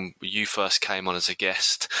actually when you first came on as a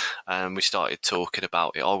guest and we started talking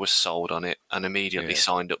about it, I was sold on it and immediately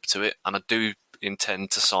signed up to it. And I do intend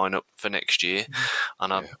to sign up for next year,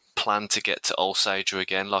 and I plan to get to Alsager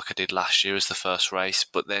again like I did last year as the first race,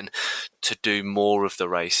 but then to do more of the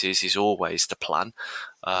races is always the plan,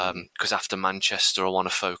 because after Manchester I want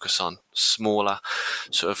to focus on smaller,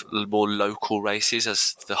 sort of more local races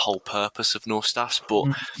as the whole purpose of North Staffs. But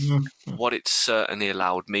what it's certainly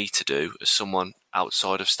allowed me to do as someone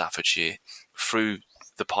outside of Staffordshire through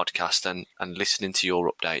the podcast and listening to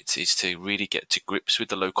your updates is to really get to grips with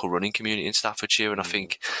the local running community in Staffordshire. And I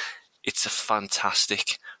think it's a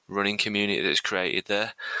fantastic running community that's created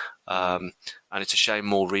there. And it's a shame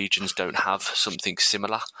more regions don't have something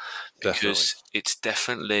similar, because it's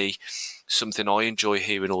definitely something I enjoy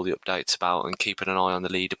hearing all the updates about and keeping an eye on the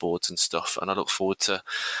leaderboards and stuff. And I look forward to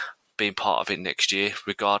being part of it next year,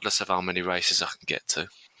 regardless of how many races I can get to.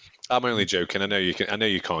 I'm only joking. I know you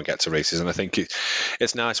can't get to races, and I think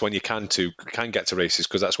it's nice when you can get to races,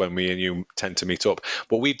 because that's when me and you tend to meet up.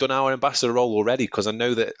 But we've done our ambassador role already, because I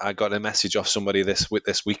know that I got a message off somebody this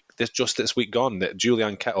week gone, that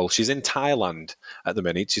Julianne Kettle, she's in Thailand at the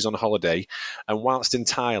minute. She's on holiday, and whilst in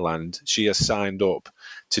Thailand, she has signed up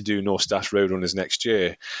to do North Staffs Roadrunners next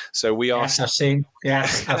year. So we are. Yes, I've seen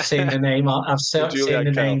the name. I've seen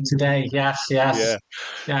the name today. Yes.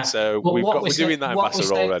 Yeah. So we're doing that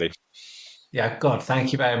ambassador already. Yeah, good.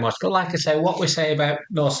 Thank you very much. But like I say, what we say about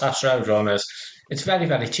North Staffs Roadrunners, it's very,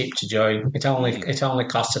 very cheap to join. It only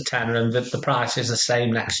costs a tenner, and the price is the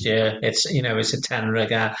same next year. It's a tenner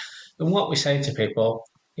again. And what we say to people,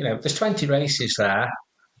 there's 20 races there.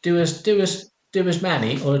 Do as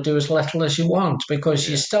many or do as little as you want, because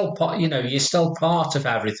you're still part of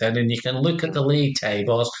everything, and you can look at the league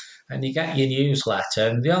tables and you get your newsletter.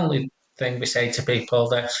 And the only thing we say to people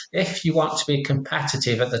that if you want to be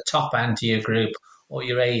competitive at the top end of your group or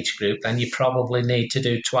your age group, then you probably need to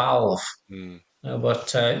do 12. But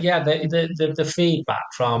the feedback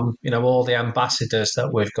from all the ambassadors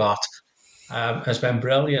that we've got has been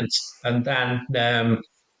brilliant. And then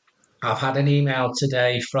I've had an email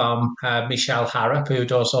today from Michelle Harrop, who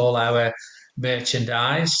does all our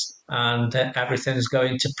merchandise, and everything's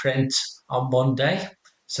going to print on Monday.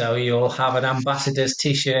 So you'll have an ambassador's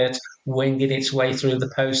T-shirt winging its way through the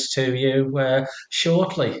post to you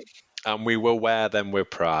shortly. And we will wear them with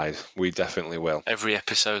pride. We definitely will. Every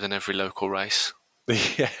episode and every local race.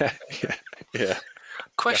 Yeah.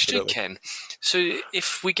 Question, definitely. Ken. So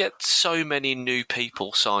if we get so many new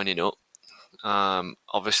people signing up,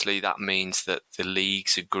 obviously that means that the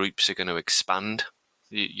leagues and groups are going to expand,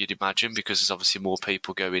 you'd imagine, because there's obviously more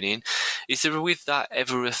people going in. Is there with that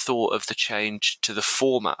ever a thought of the change to the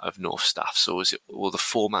format of North Staffs, or will the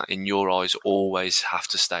format in your eyes always have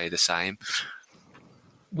to stay the same?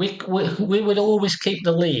 We would always keep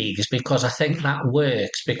the leagues because I think that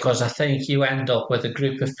works, because I think you end up with a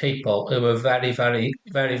group of people who are very, very,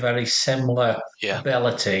 very, very similar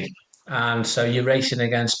ability. And so you're racing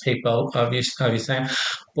against people of your same.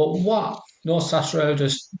 But what North South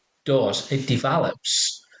Roaders does, it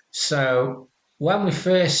develops. So when we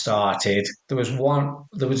first started, there was one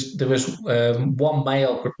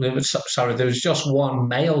male group. There was just one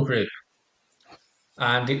male group,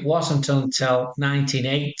 and it wasn't until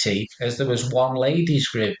 1980 as there was one ladies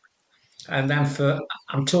group. And then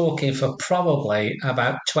I'm talking for probably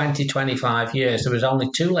about 20, 25 years, there was only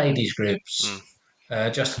two ladies groups,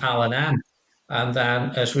 just Al and M. And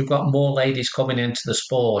then as we've got more ladies coming into the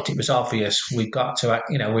sport, it was obvious we got to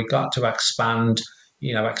expand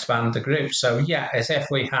the group. So yeah, as if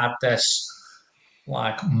we had this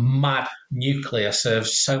like mad nucleus of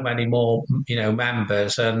so many more,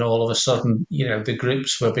 members, and all of a sudden, the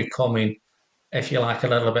groups were becoming, if you like, a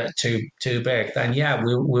little bit too big. Then yeah,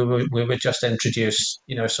 we would just introduce,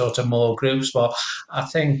 sort of more groups. But I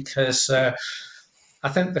think I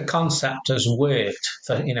think the concept has worked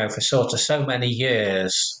for sort of so many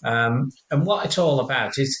years. And what it's all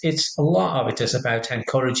about is it's a lot of it is about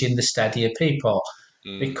encouraging the steadier people,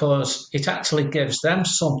 because it actually gives them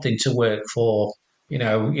something to work for.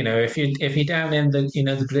 If you're down in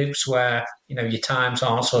the groups where your times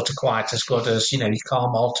aren't sort of quite as good as your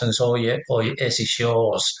Carl Maltons or your Izzy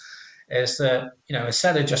Shores, is that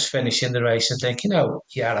instead of just finishing the race and thinking,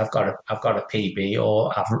 yeah, I've got a PB,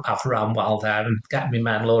 or I've run well there and get me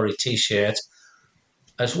Man Laurie t-shirt.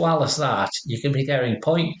 As well as that, you can be getting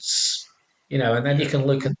points, and then you can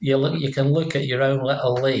look at your own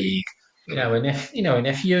little league, and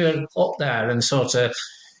if you're up there and sort of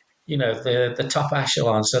the top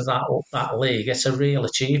echelons of that league, it's a real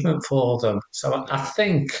achievement for them. So I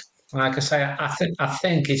think, like I say, I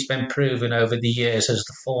think it's been proven over the years as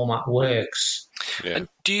the format works. Yeah. And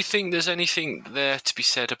do you think there's anything there to be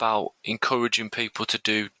said about encouraging people to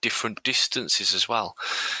do different distances as well?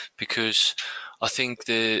 Because I think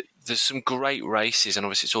there's some great races, and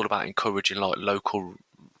obviously it's all about encouraging like local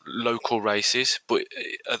races. But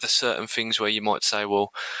are there certain things where you might say,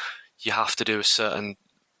 well, you have to do a 5K,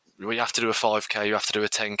 you have to do a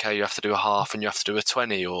 10K, you have to do a half, and you have to do a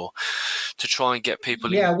 20, or to try and get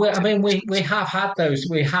people. Yeah, we have had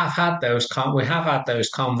those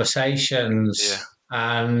conversations,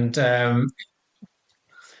 and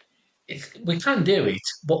we can do it,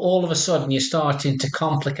 but all of a sudden you're starting to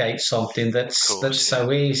complicate something that's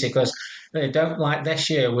so easy, because don't, like this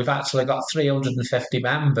year we've actually got 350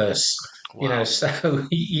 members. Wow. So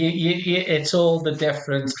it's all the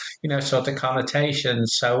different, sort of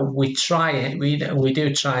connotations. So we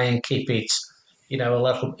do try and keep it, a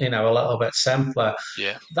little bit simpler.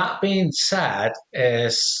 Yeah. That being said,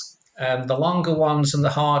 is the longer ones and the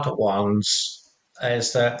harder ones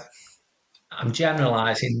is that, I'm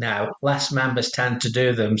generalising now, less members tend to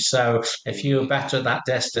do them. So if you're better at that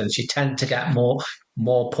distance, you tend to get more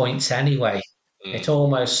points anyway. It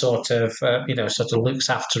almost sort of looks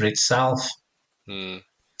after itself.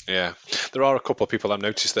 Yeah, there are a couple of people I've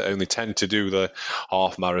noticed that only tend to do the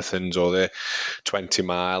half marathons or the 20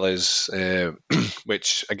 milers,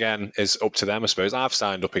 which again is up to them, I suppose. I've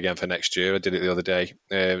signed up again for next year. I did it the other day,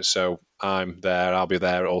 so I'm there. I'll be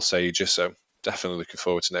there at All Sages, so definitely looking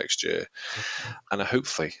forward to next year. And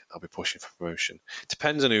hopefully I'll be pushing for promotion.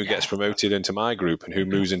 Depends on who gets promoted into my group and who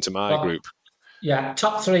moves into my group. Yeah,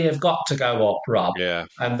 top three have got to go up, Rob. Yeah.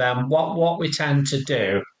 And then what we tend to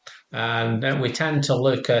do, and we tend to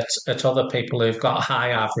look at other people who've got high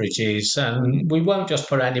averages, and we won't just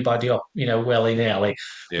put anybody up, willy-nilly.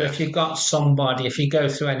 Yeah. But if you've got somebody, if you go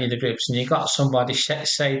through any of the groups and you've got somebody,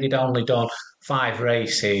 say they'd only done 5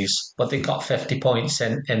 races, but they got 50 points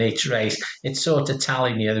in each race, it's sort of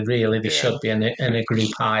telling you really they should be in a group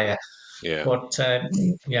higher. Yeah. But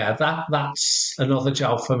that's another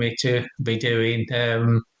job for me to be doing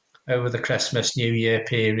over the Christmas New Year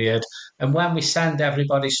period. And when we send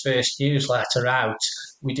everybody's first newsletter out,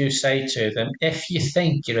 we do say to them, if you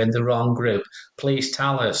think you're in the wrong group, please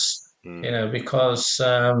tell us. Because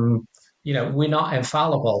we're not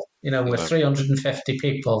infallible. We're 350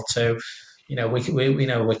 people to.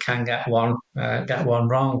 We can get one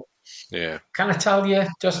wrong. Yeah. Can I tell you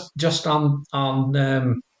just on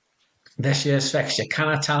this year's fixture? Can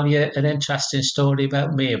I tell you an interesting story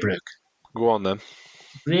about Meerbrook? Go on then.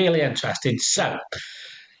 Really interesting. So,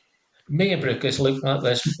 Meerbrook is looking at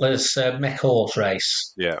this Mick Hall's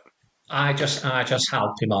race. Yeah. I just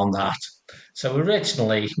helped him on that. So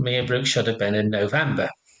originally, Meerbrook should have been in November.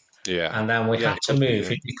 Yeah. And then we had to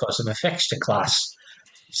move it because of a fixture class.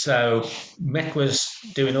 So Mick was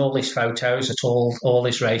doing all these photos at all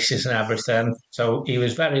his races and everything. So he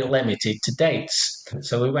was very limited to dates.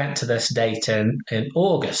 So we went to this date in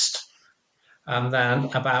August. And then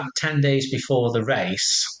about 10 days before the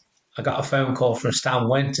race, I got a phone call from Stan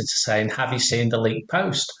Winton saying, have you seen the leaked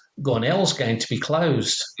post? Gun Hill's going to be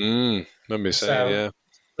closed. Remember you saying, yeah.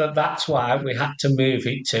 But that's why we had to move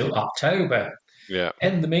it to October. Yeah.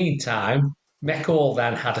 In the meantime, Mick Hall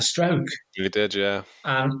then had a stroke. He did, yeah.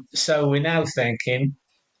 And so we're now thinking,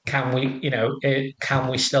 can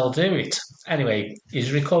we still do it? Anyway,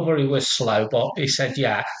 his recovery was slow, but he said,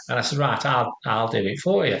 yeah. And I said, right, I'll do it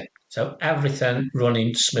for you. So everything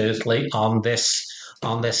running smoothly on this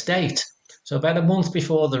date. So about a month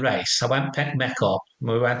before the race, I went and picked Mick up, and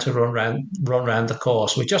we went to run round the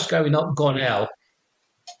course. We're just going up Gun Hill,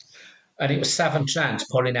 and it was Severn Trent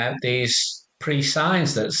putting out these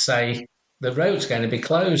pre-signs that say the road's going to be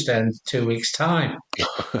closed in 2 weeks' time.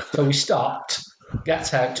 So we stopped,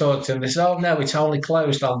 gets out, talked to him. They said, oh, no, it's only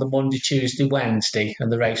closed on the Monday, Tuesday, Wednesday,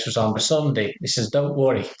 and the race was on the Sunday. He says, don't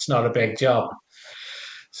worry, it's not a big job.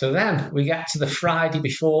 So then we get to the Friday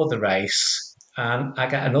before the race, and I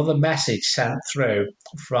get another message sent through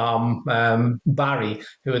from Barry,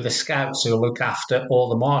 who are the scouts who look after all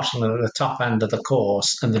the marshalling at the top end of the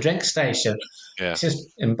course and the drink station. Yeah.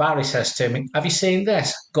 And Barry says to me, have you seen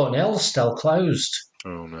this? Gun Hill's still closed.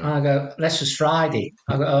 Oh, no. And I go, this was Friday.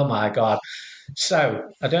 I go, oh, my God. So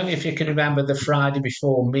I don't know if you can remember the Friday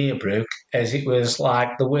before Meerbrook, as it was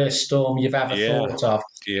like the worst storm you've ever thought of.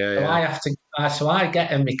 Yeah, So I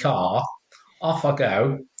get in my car, off I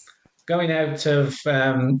go, going out of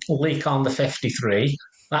Leek on the 53.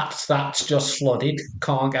 That's just flooded,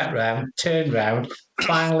 can't get round, turn round,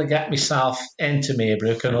 finally get myself into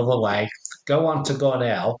Meerbrook another way, go on to Gun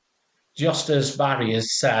Hill, just as Barry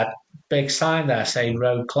has said, big sign there saying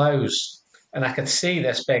road closed. And I could see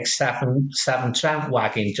this big Severn Trent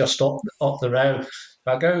wagon just up the road. If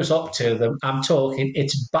I goes up to them, I'm talking,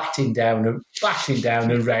 it's batting down and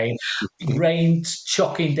rain's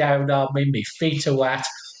chucking down on me, my feet are wet.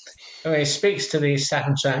 Anyway, he speaks to these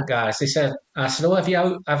Severn Trent guys. I said, oh, have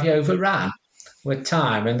you overran with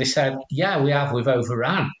time? And they said, yeah, we've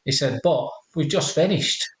overran. He said, but we've just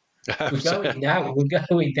finished. We're going now.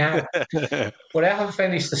 But I haven't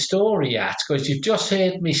finished the story yet, because you've just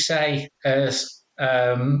heard me say as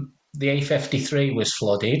the A53 was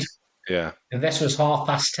flooded. Yeah. And this was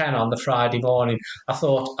 10:30 on the Friday morning. I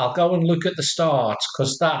thought, I'll go and look at the start,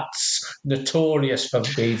 because that's notorious for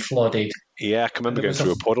being flooded. Yeah, I can remember going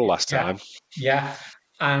through a puddle last time. Yeah.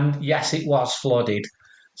 And yes, it was flooded.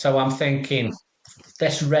 So I'm thinking,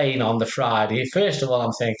 this rain on the Friday, first of all,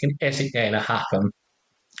 I'm thinking, is it going to happen?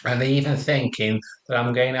 And even thinking that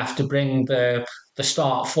I'm going to have to bring the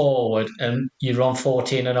start forward and you run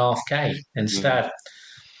 14.5K instead.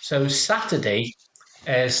 So Saturday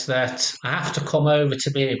is that I have to come over to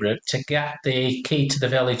Meerbrook to get the key to the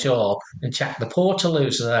village hall and check the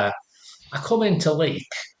portaloos there. I come into Leek,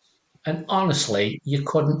 and honestly, you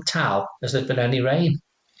couldn't tell as there'd been any rain.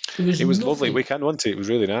 It was lovely weekend, wasn't it? It was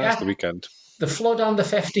really nice, the weekend. The flood on the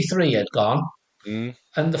 53 had gone, and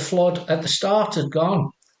the flood at the start had gone.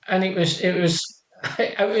 And it was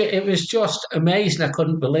just amazing. I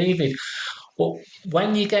couldn't believe it. But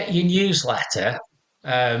when you get your newsletter,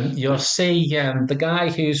 you'll see the guy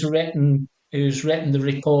who's written the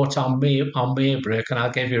report on Meerbrook, and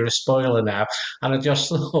I'll give you a spoiler now. And I just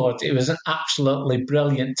thought it was an absolutely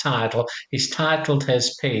brilliant title. He's titled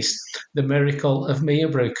his piece "The Miracle of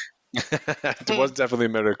Meerbrook." It was definitely a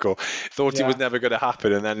miracle. Thought it was never going to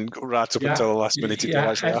happen, and then right up until the last minute, it did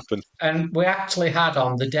actually happen. And we actually had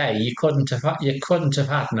on the day, you couldn't have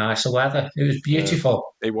had nicer weather. It was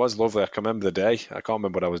beautiful. It was lovely. I can remember the day. I can't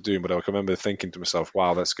remember what I was doing, but I can remember thinking to myself,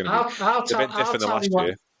 "Wow, that's going to be a bit different than last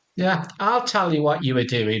year." Yeah, I'll tell you what you were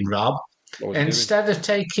doing, Rob. Instead of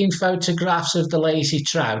taking photographs of the Lazy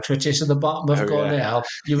Trout, which is at the bottom of Gun Hill,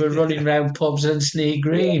 you were running around pubs in Snee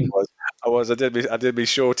Green. I did my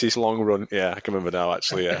shortest long run. Yeah, I can remember now.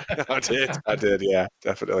 Actually, yeah, I did. Yeah,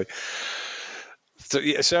 definitely.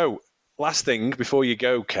 So last thing before you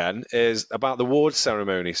go, Ken, is about the awards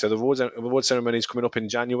ceremony. So the award ceremony is coming up in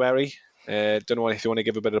January. Don't know if you want to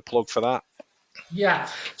give a bit of a plug for that. Yeah,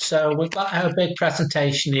 so we've got our big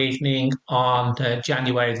presentation evening on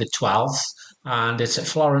January the 12th, and it's at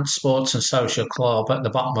Florence Sports and Social Club at the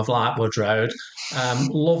bottom of Lightwood Road.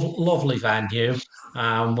 Lovely venue.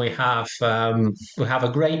 We have a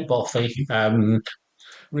great buffet.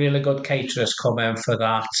 Really good caterers come in for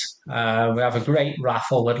that. We have a great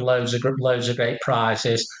raffle with loads of great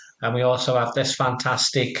prizes, and we also have this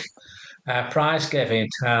fantastic prize giving,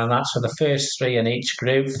 and that's for the first three in each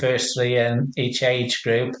group, first three in each age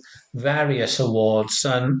group, various awards,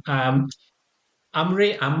 and I'm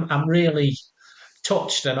really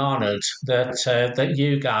touched and honoured that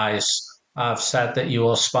you guys have said that you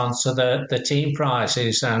will sponsor the team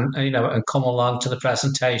prizes and and come along to the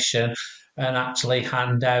presentation and actually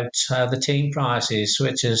hand out the team prizes,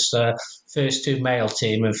 which is first two male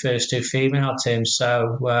team and first two female teams.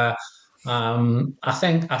 So I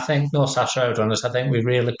think North South Roadrunners. I think we're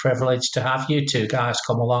really privileged to have you two guys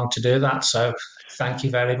come along to do that. So thank you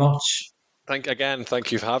very much. Thank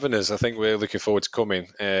you for having us. I think we're looking forward to coming.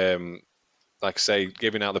 Like I say,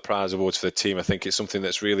 giving out the prize awards for the team, I think it's something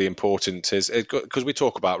that's really important, because we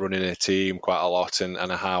talk about running a team quite a lot and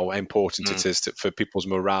how important it is for people's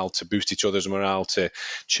morale, to boost each other's morale, to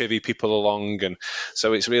chivvy people along. And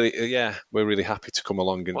so it's really, we're really happy to come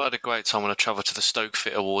along. I had a great time when I travelled to the Stoke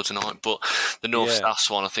Fit Awards tonight, but the North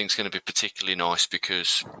Staffs one I think is going to be particularly nice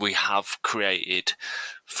because we have created,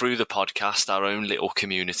 through the podcast, our own little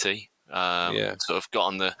community. Sort of got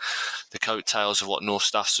on the coattails of what North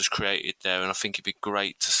Staffs has created there, and I think it'd be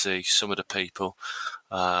great to see some of the people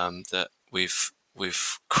that we've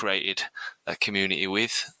created that community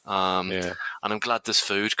with. And I'm glad there's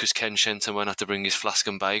food because Ken Shenton won't have to bring his flask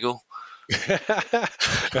and bagel. But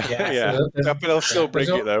I'll still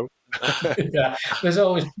bring it though. There's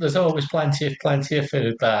always plenty of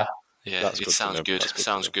food there. Yeah, it sounds good.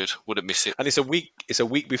 Sounds good. Wouldn't miss it. And it's a week.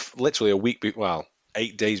 Literally a week. Well,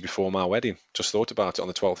 8 days before my wedding. Just thought about it on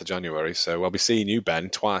the 12th of January. So I'll be seeing you, Ben,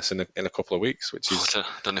 twice in a couple of weeks, which is... I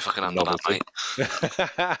don't know if I can handle that,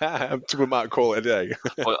 mate. We might call it a day.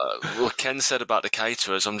 Well, Ken said about the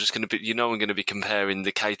caterers, I'm just going to be, I'm going to be comparing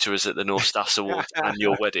the caterers at the North Staffs Awards and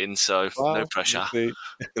your wedding, so no pressure.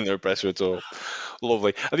 No pressure at all.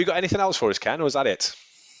 Lovely. Have you got anything else for us, Ken, or is that it?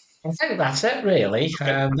 I think that's it, really.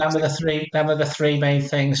 Them were the three main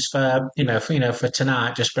things for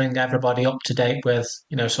tonight. Just bring everybody up to date with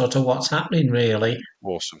sort of what's happening, really.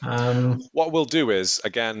 Awesome. What we'll do is,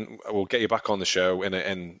 again, we'll get you back on the show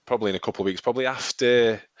in probably in a couple of weeks, probably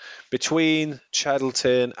between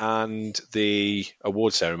Cheddleton and the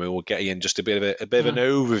award ceremony. We'll get you in just a bit of an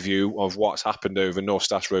overview of what's happened over North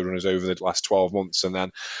Staffs Roadrunners over the last 12 months, and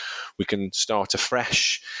then we can start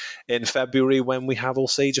afresh in February when we have All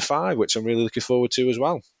Sage 5, which I'm really looking forward to as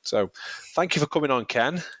well. So thank you for coming on,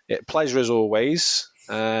 Ken. Pleasure as always.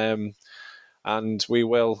 And we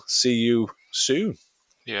will see you soon.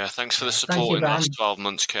 Yeah, thanks for the support in the last 12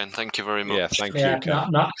 months, Ken. Thank you very much. Yeah, thank you,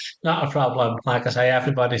 Ken. Not a problem. Like I say,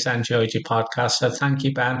 everybody's enjoyed your podcast. So thank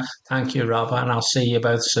you, Ben. Thank you, Rob. And I'll see you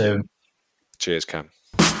both soon. Cheers, Ken.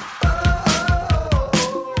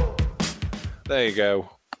 There you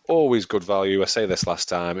go. Always good value. I say this last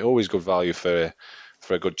time. Always good value for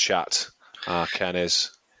a good chat. Ken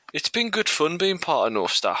is. It's been good fun being part of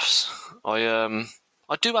North Staffs.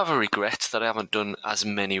 I do have a regret that I haven't done as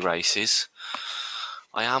many races.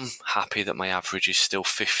 I am happy that my average is still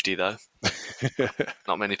 50, though.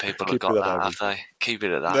 Not many people have got that, have they? Keep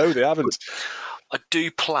it at that. No, they haven't. I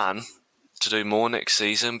do plan to do more next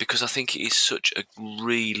season because I think it is such a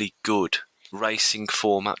really good racing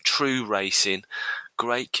format, true racing,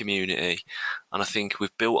 great community, and I think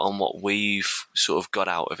we've built on what we've sort of got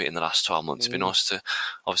out of it in the last 12 months. It'd be nice to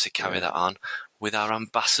obviously carry that on with our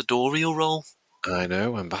ambassadorial role. I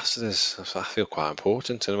know, ambassadors. I feel quite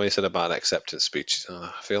important. And when you said about an acceptance speech,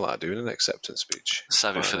 I feel like doing an acceptance speech.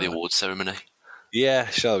 Save it for the awards ceremony. Yeah,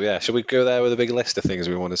 shall we go there with a big list of things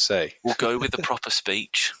we want to say? We'll go with the proper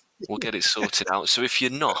speech. We'll get it sorted out. So if you're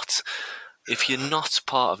not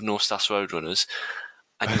part of North Staffs Roadrunners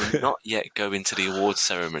and you're not yet going to the awards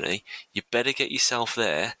ceremony, you better get yourself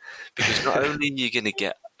there, because not only are you going to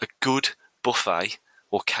get a good buffet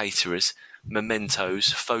or caterers,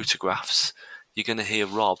 mementos, photographs, you're going to hear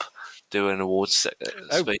Rob do an awards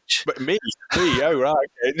speech. But me? Oh, right.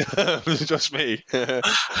 Just me. I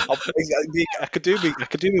could do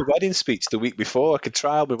my wedding speech the week before. I could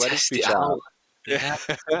trial my wedding speech out. Yeah.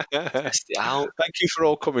 Test it out. Thank you for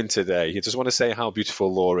all coming today. I just want to say how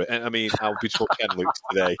beautiful how beautiful Ken looks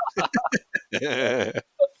today.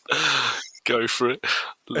 Go for it.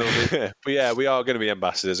 Love it. But yeah, we are going to be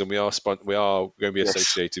ambassadors, and we are going to be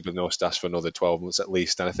associated with North Staffs for another 12 months at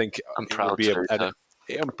least. And I think I'm proud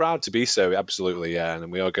to be so. Absolutely, yeah.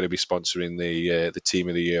 And we are going to be sponsoring the Team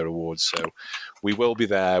of the Year awards. So we will be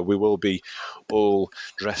there. We will be all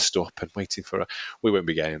dressed up and waiting for. We won't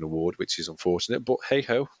be getting an award, which is unfortunate. But hey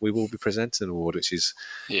ho, we will be presenting an award, which is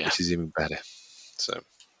even better. So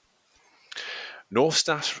North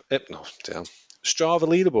Staffs, Strava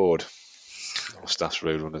leaderboard. North Staffs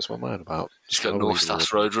Roadrunners. What am I about? Just got North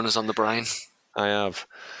Staffs Roadrunners on the brain. I have.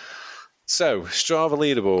 So, Strava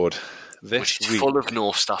leaderboard this Which is week. full of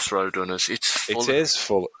North Staffs Roadrunners.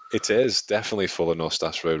 It is definitely full of North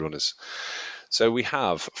Staffs Roadrunners. So we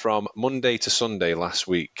have from Monday to Sunday last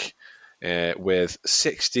week with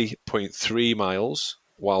 60.3 miles.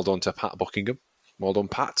 Well done to Pat Buckingham. Well done,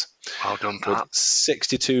 Pat. Well done, Pat. With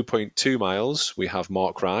 62.2 miles, we have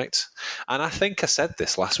Mark Wright. And I think I said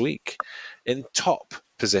this last week. In top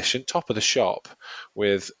position, top of the shop,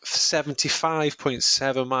 with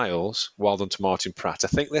 75.7 miles, well done to Martin Pratt. I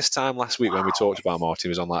think this time last week when we talked about Martin, he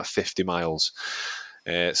was on like 50 miles.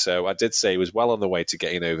 So I did say he was well on the way to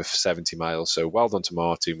getting over 70 miles. So well done to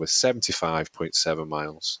Martin with 75.7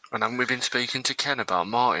 miles. And haven't we been speaking to Ken about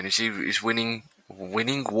Martin? Is winning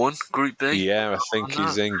one Group B? Yeah, I think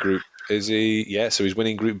he's in Group. Is he? Yeah, so he's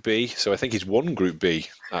winning Group B. So I think he's won Group B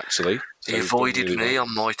actually. So he avoided really me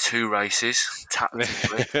on my 2 races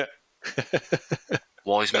tactically.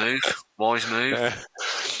 Wise move.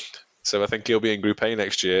 So I think he'll be in Group A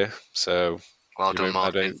next year. So well done,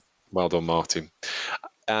 Martin. Well done, Martin.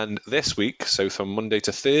 And this week, so from Monday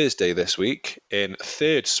to Thursday this week, in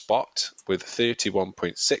third spot with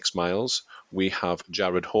 31.6 miles, we have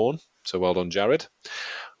Jared Horn. So well done, Jared.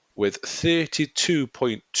 With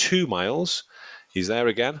 32.2 miles, he's there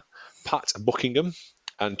again, Pat Buckingham.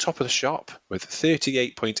 And top of the shop with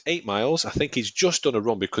 38.8 miles. I think he's just done a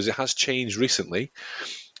run because it has changed recently.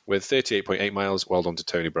 With 38.8 miles, well done to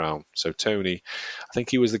Tony Brown. So Tony, I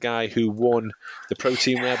think he was the guy who won the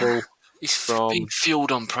Protein Rebel. He's been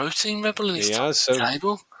fueled on Protein Rebel in his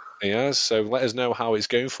table. He has. So let us know how it's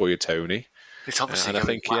going for you, Tony. It's obviously and I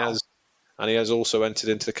think he has. And he has also entered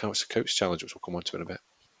into the Couch to Coach Challenge, which we'll come on to in a bit.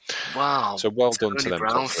 Wow! So well done Tony to them.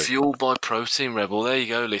 Brown, fueled by Protein Rebel. There you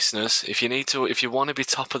go, listeners. If you want to be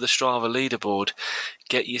top of the Strava leaderboard,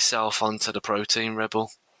 get yourself onto the Protein Rebel.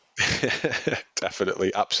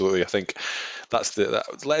 Definitely, absolutely. I think let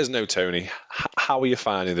us know, Tony. How are you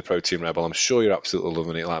finding the Protein Rebel? I'm sure you're absolutely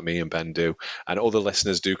loving it, like me and Ben do, and other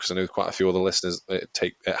listeners do, because I know quite a few other listeners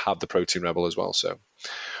have the Protein Rebel as well. So,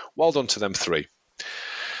 well done to them 3.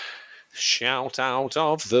 Shout out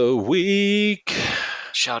of the week.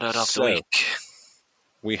 Shout out of the week.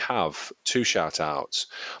 We have 2 shout outs.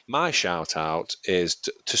 My shout out is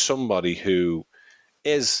to somebody who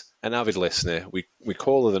is an avid listener. We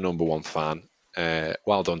call her the number 1 fan.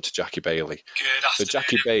 Well done to Jackie Bailey. Good afternoon. So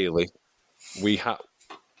Jackie Bailey, we have.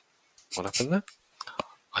 What happened there?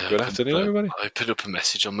 Good afternoon, everybody. I opened up a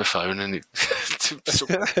message on my phone and it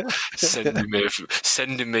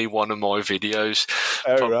sending me one of my videos.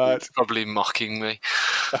 Probably mocking me.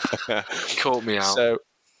 Caught me out.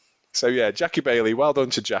 So yeah, Jackie Bailey, well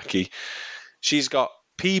done to Jackie. She's got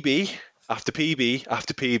PB after PB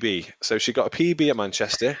after PB. So she got a PB at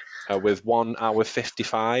Manchester with 1 hour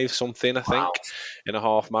 55 something, I think, in a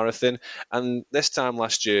half marathon. And this time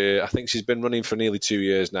last year, I think she's been running for nearly 2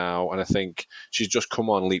 years now, and I think she's just come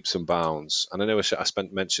on leaps and bounds. And I know I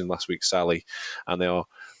mentioned last week Sally, and they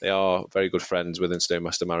are very good friends within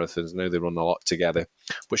Stonemaster Marathons. I know they run a lot together.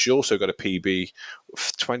 But she also got a PB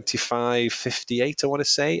 25:58, I want to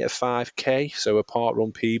say, at 5K, so a part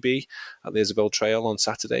run PB at the Isabel Trail on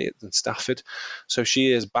Saturday in Stafford. So she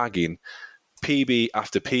is bagging PB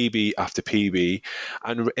after PB after PB.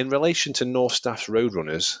 And in relation to North Staffs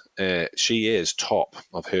Roadrunners, she is top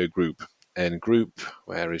of her group.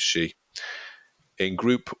 Where is she? In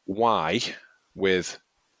Group Y, with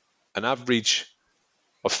an average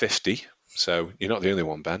of 50. So you're not the only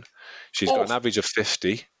one, Ben. She's got an average of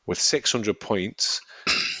 50 with 600 points.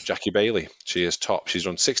 Jackie Bailey, she is top. She's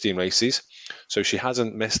run 16 races, so she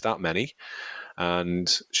hasn't missed that many. And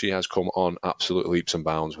she has come on absolute leaps and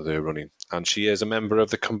bounds with her running. And she is a member of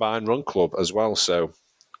the Combined Run Club as well. So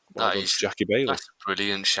well done to Jackie Bailey. That's a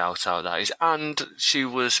brilliant shout out, that is. And she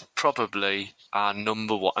was probably our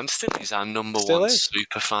number 1, and still is our number 1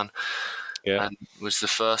 super fan. Yeah. And was the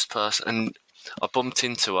first person. And I bumped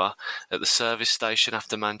into her at the service station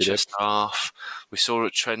after Manchester half. We saw her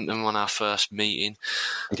at Trentham on our first meeting.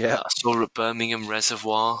 Yeah. I saw her at Birmingham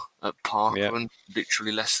Reservoir at Parkrun,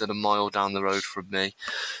 literally less than a mile down the road from me.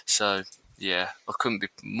 So, yeah, I couldn't be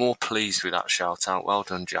more pleased with that shout out. Well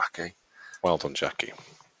done, Jackie. Well done, Jackie.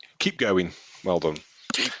 Keep going. Well done.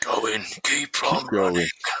 Keep going. Keep on running.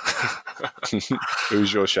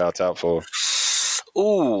 Who's your shout out for?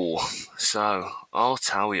 Oh, so I'll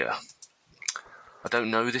tell you. I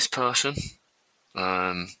don't know this person.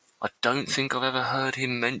 I don't think I've ever heard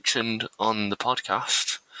him mentioned on the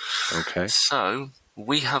podcast. Okay. So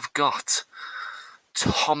we have got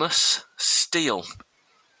Thomas Steele.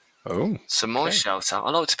 Oh. So my shout out,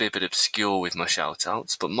 I like to be a bit obscure with my shout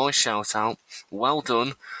outs, but my shout out, well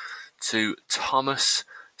done to Thomas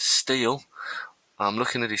Steele. I'm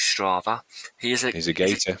looking at his Strava. He's a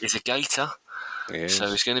gator. He's a gator.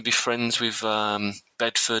 So he's going to be friends with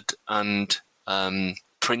Bedford and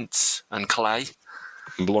Prince and Clay.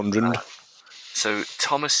 Blondrin. So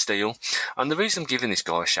Thomas Steele. And the reason I'm giving this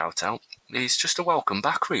guy a shout out is just a welcome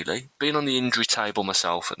back, really. Being on the injury table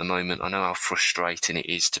myself at the moment, I know how frustrating it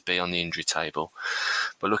is to be on the injury table.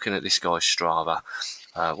 But looking at this guy's Strava,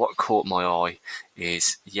 what caught my eye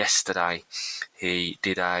is yesterday he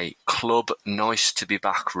did a club nice to be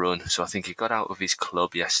back run. So I think he got out of his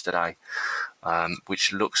club yesterday,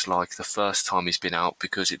 which looks like the first time he's been out,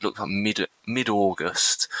 because it looked like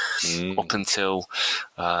mid-August up until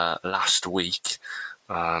last week.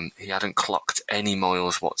 He hadn't clocked any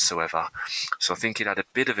miles whatsoever. So I think he'd had a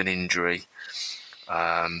bit of an injury.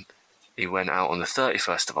 He went out on the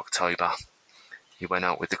 31st of October. He went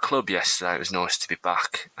out with the club yesterday. It was nice to be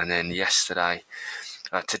back. And then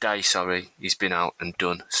today, he's been out and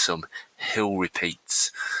done some hill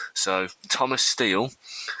repeats. So Thomas Steele,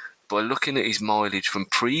 by looking at his mileage from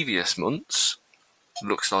previous months,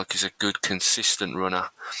 looks like he's a good, consistent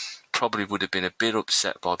runner. Probably would have been a bit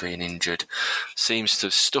upset by being injured. Seems to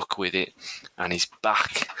have stuck with it, and he's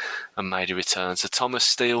back and made a return. So Thomas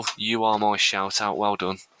Steele, you are my shout-out. Well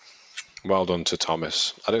done. Well done to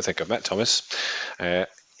Thomas. I don't think I've met Thomas.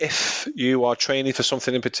 If you are training for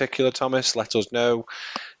something in particular, Thomas, let us know.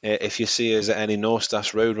 If you see us at any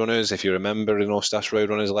Northstaff Roadrunners, if you're a member of Northstaff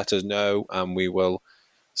Roadrunners, let us know, and we will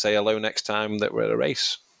say hello next time that we're at a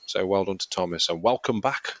race. So well done to Thomas, and welcome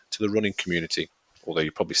back to the running community. Although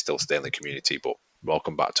you probably still stay in the community, but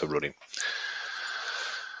welcome back to running.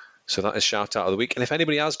 So that is shout out of the week. And if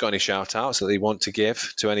anybody has got any shout outs that they want to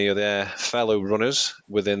give to any of their fellow runners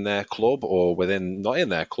within their club or not in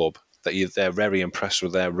their club, that they're very impressed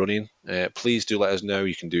with their running, please do let us know.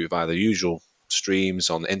 You can do it via the usual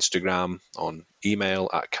streams on Instagram, on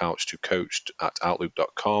email at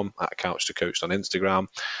couch2coached@outlook.com, at couch2coached on Instagram,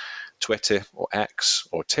 Twitter or X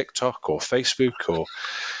or TikTok or Facebook, or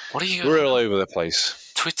we're all over the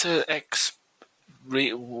place. Twitter, X.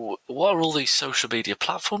 What are all these social media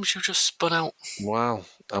platforms you just spun out? Wow,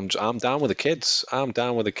 I'm down with the kids. I'm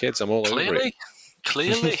all over it.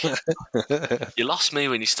 Clearly. You lost me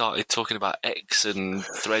when you started talking about X and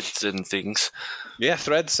Threads and things. Yeah,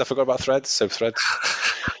 Threads. I forgot about Threads. So Threads.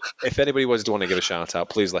 If anybody was to want to give a shout out,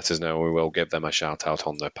 please let us know. We will give them a shout out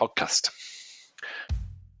on the podcast.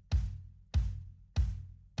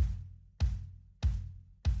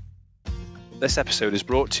 This episode is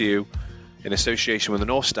brought to you in association with the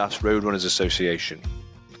North Staffs Roadrunners Association,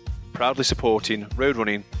 proudly supporting road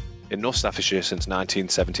running in North Staffordshire since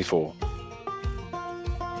 1974.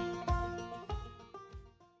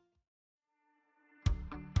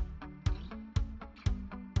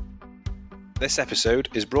 This episode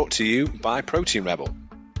is brought to you by Protein Rebel.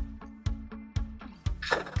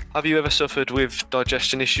 Have you ever suffered with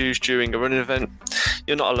digestion issues during a running event?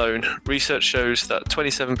 You're not alone. Research shows that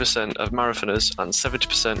 27% of marathoners and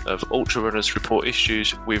 70% of ultra runners report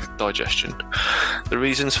issues with digestion. The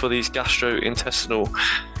reasons for these gastrointestinal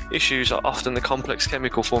issues are often the complex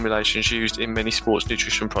chemical formulations used in many sports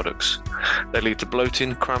nutrition products. They lead to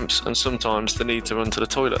bloating, cramps, and sometimes the need to run to the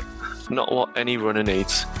toilet. Not what any runner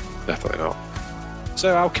needs. Definitely not.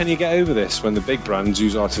 So how can you get over this when the big brands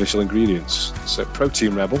use artificial ingredients? So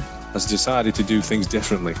Protein Rebel has decided to do things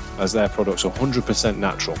differently, as their products are 100%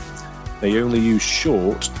 natural. They only use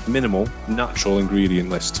short, minimal, natural ingredient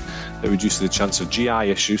list that reduces the chance of GI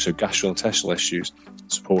issues, so gastrointestinal issues,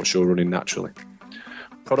 supports your running naturally.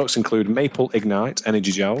 Products include Maple Ignite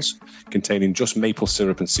energy gels containing just maple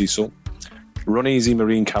syrup and sea salt, Run Easy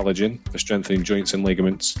Marine Collagen for strengthening joints and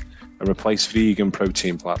ligaments, and replace vegan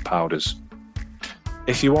protein powders.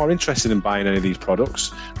 If you are interested in buying any of these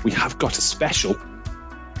products, we have got a special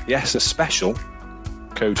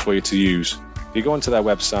code for you to use. You go onto their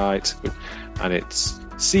website and it's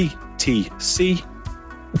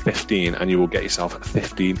CTC15 and you will get yourself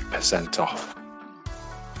 15% off.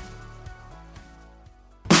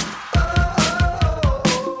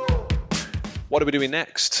 What are we doing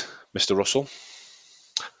next, Mr. Russell?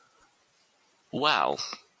 Well,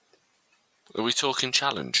 are we talking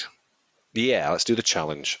challenge? Yeah, let's do the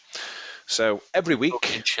challenge. So every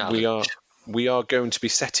week we are going to be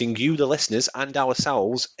setting you, the listeners, and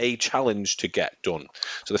ourselves a challenge to get done.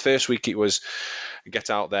 So the first week it was get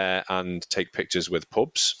out there and take pictures with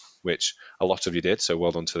pubs, which a lot of you did. So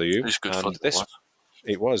well done to you. It was good fun.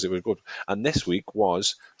 It was good. And this week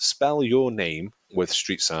was spell your name with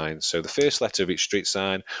street signs. So the first letter of each street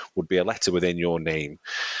sign would be a letter within your name.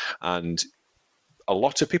 And a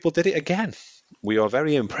lot of people did it again. we are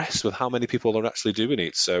very impressed with how many people are actually doing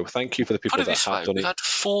it. So thank you for the people that have done it. We've had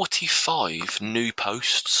 45 new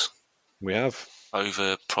posts. We have.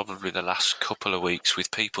 Over probably the last couple of weeks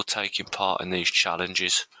with people taking part in these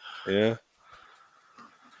challenges. Yeah.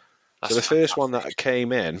 So the first one that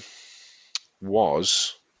came in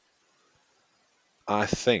was, I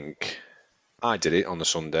think, I did it on the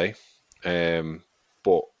Sunday,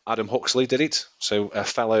 but Adam Huxley did it. So a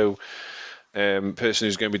fellow person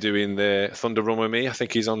who's going to be doing the Thunder Run with me. I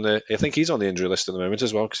think he's on the injury list at the moment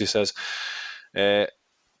as well, because he says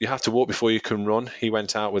you have to walk before you can run. He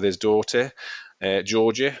went out with his daughter,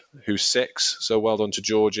 Georgia, who's 6. So well done to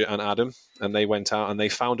Georgia and Adam. And they went out and they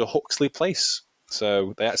found a Huxley Place.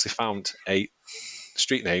 So they actually found a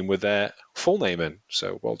street name with their full name in.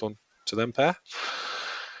 So well done to them pair.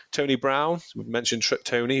 Tony Brown, we mentioned Trip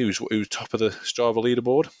Tony, who's top of the Strava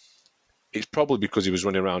leaderboard. It's probably because he was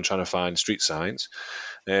running around trying to find street signs.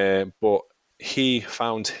 But he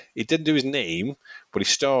didn't do his name, but it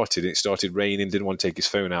started raining, didn't want to take his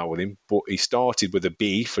phone out with him, but he started with a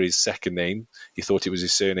B for his second name. He thought it was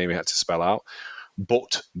his surname he had to spell out.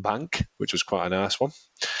 Butt Bank, which was quite a nice one.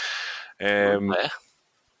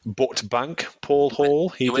 Butt Bank, Paul Hall,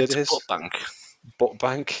 he did his. Butt Bank. Butt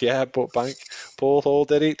Bank, yeah, Butt Bank. Paul Hall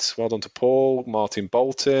did it. Well done to Paul. Martin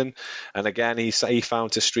Bolton. And again, he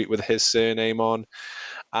found a street with his surname on.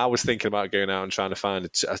 I was thinking about going out and trying to find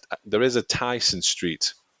there is a Tyson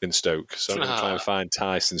Street in Stoke, so I'm going to try and find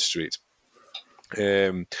Tyson Street.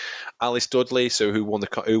 Alice Dudley, so who won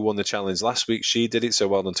the challenge last week, she did it, so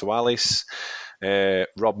well done to Alice.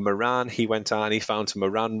 Rob Moran, he went out and he found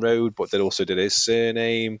Moran Road, but they also did his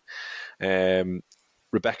surname.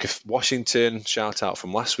 Rebecca Washington, shout out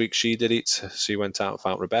from last week, she did it, she went out and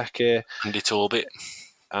found Rebecca.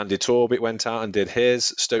 Andy Torbit went out and did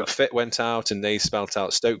his. Stoke Fit went out and they spelt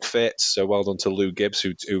out Stoke Fit. So well done to Lou Gibbs,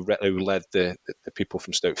 who led the people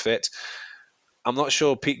from Stoke Fit. I'm not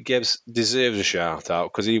sure Pete Gibbs deserves a shout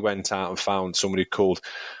out because he went out and found somebody called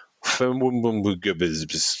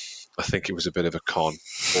I think it was a bit of a con.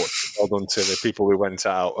 But well done to the people who went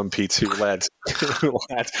out and Pete who led.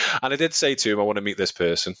 And I did say to him, I want to meet this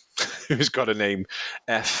person who's got a name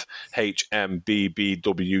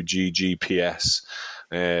FHMBBWGGPS.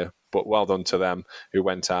 But well done to them who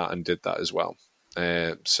went out and did that as well.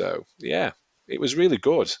 So, yeah, it was really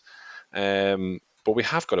good. But we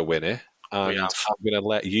have got a winner, and I'm going to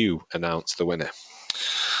let you announce the winner.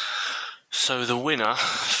 So the winner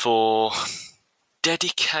for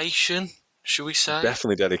dedication, should we say?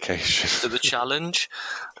 Definitely dedication. To the challenge.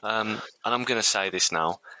 And I'm going to say this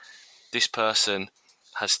now. This person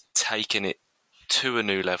has taken it to a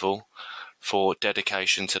new level for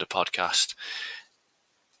dedication to the podcast.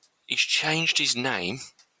 He's changed his name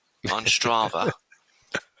on Strava.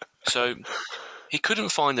 So he couldn't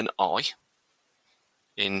find an I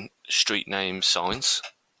in street name signs.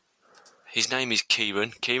 His name is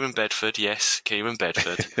Kieran Bedford. Yes, Kieran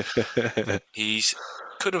Bedford. He's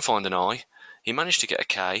couldn't find an I. He managed to get a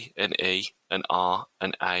K, an E, an R,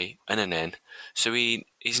 an A, and an N. So he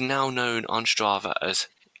is now known on Strava as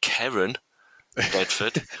Kieran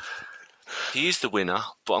Bedford. He is the winner,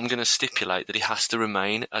 but I'm going to stipulate that he has to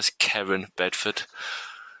remain as Kieran Bedford.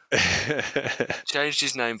 Changed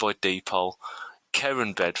his name by Deepole.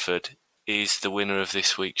 Kieran Bedford is the winner of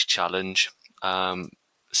this week's challenge.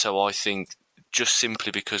 So I think just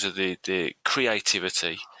simply because of the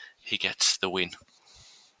creativity, he gets the win.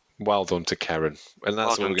 Well done to Karen, and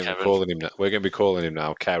that's what we're going to be calling him now. We're going to be calling him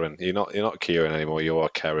now, Karen. You're not Kieran anymore. You are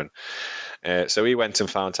Karen. So he went and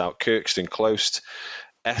found out Kirkston Close,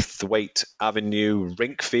 Esthwaite Avenue,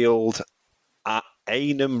 Rinkfield,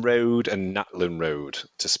 Aynham Road, and Natland Road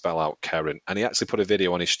to spell out Karen. And he actually put a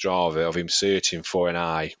video on his Strava of him searching for an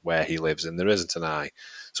I where he lives, and there isn't an I.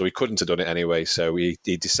 So he couldn't have done it anyway. So he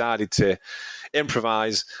decided to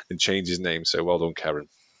improvise and change his name. So well done, Karen.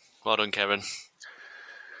 Well done, Karen.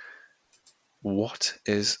 What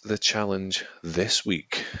is the challenge this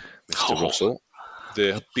week, Mr. Russell?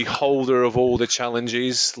 The beholder of all the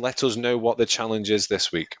challenges. Let us know what the challenge is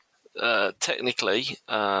this week. Technically,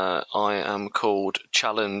 I am called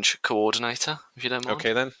Challenge Coordinator, if you don't mind.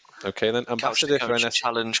 Okay then. Ambassador for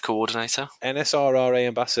Challenge Coordinator. NSRRA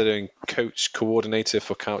Ambassador and Coach Coordinator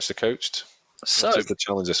for Couch to Coached. So, what is the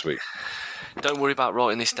challenge this week? Don't worry about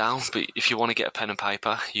writing this down, but if you want to get a pen and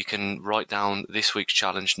paper, you can write down this week's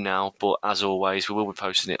challenge now. But as always, we will be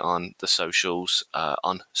posting it on the socials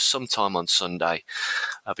on sometime on Sunday.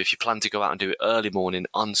 But if you plan to go out and do it early morning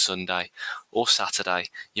on Sunday or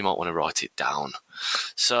Saturday, you might want to write it down.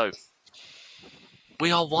 So,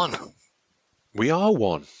 we are one. We are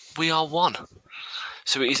one. We are one.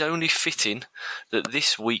 So it is only fitting that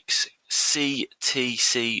this week's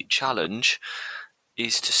CTC challenge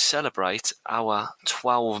is to celebrate our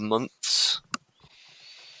 12 months.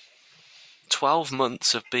 12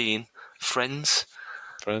 months of being friends.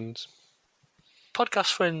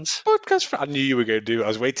 Podcast friends. I knew you were going to do it. I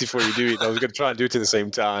was waiting for you to do it. I was going to try and do it at the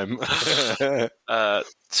same time. So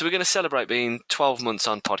we're going to celebrate being 12 months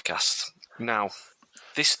on podcast. Now,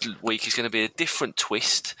 this week is going to be a different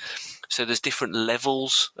twist. So there's different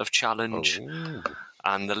levels of challenge,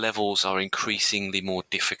 and the levels are increasingly more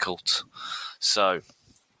difficult. So,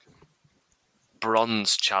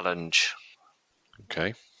 bronze challenge.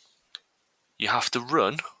 Okay. You have to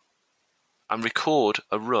run and record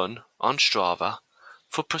a run on Strava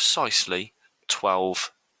for precisely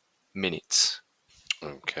 12 minutes.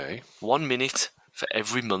 Okay. 1 minute for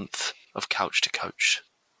every month of Couch to Coach.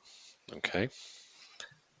 Okay.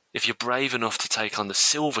 If you're brave enough to take on the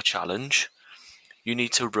silver challenge, you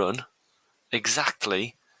need to run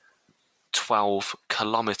exactly 12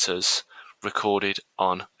 kilometres recorded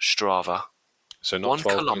on Strava. So not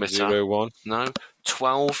 12.01? No,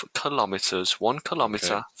 12 kilometres, 1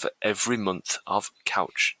 kilometre for every month of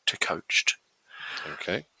Couch to Coached.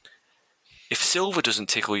 Okay. If silver doesn't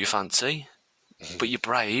tickle your fancy, but you're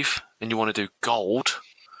brave and you want to do gold,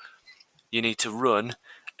 you need to run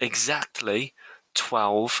exactly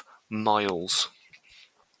 12 miles.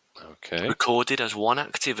 Okay. Recorded as one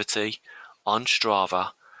activity on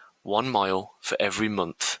Strava, 1 mile for every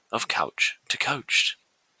month of Couch to Coached.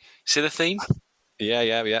 See the theme?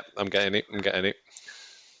 Yeah. I'm getting it.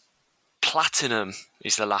 Platinum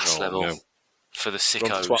is the last level for the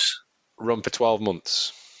sickos. Run for 12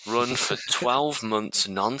 months. Run for 12 months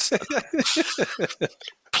non-stop.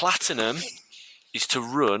 Platinum is to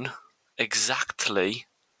run exactly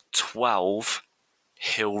 12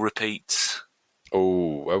 hill repeats.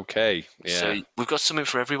 Oh, okay. Yeah. So we've got something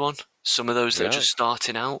for everyone. Some of those that are just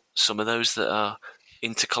starting out, some of those that are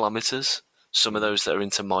into kilometres, some of those that are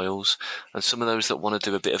into miles, and some of those that want to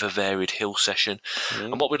do a bit of a varied hill session.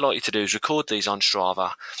 And what we'd like you to do is record these on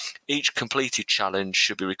Strava. Each completed challenge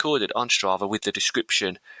should be recorded on Strava with the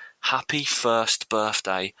description, "Happy first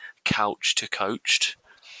birthday, Couch to Coached,"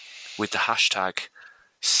 with the hashtag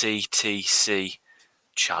CTC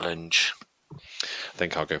challenge. I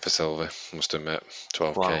think I'll go for silver, must admit.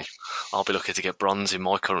 12k. Well, I'll be looking to get bronze in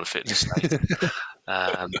my current fitness state.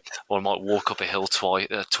 Or I might walk up a hill 12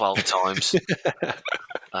 times.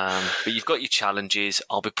 But you've got your challenges.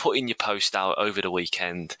 I'll be putting your post out over the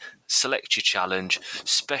weekend. Select your challenge.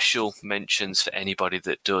 Special mentions for anybody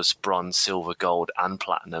that does bronze, silver, gold and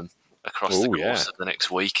platinum across the course of the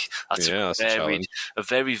next week. That's a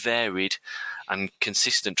very varied and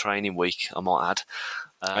consistent training week, I might add.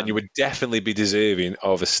 And you would definitely be deserving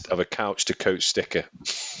of a Couch to Coach sticker.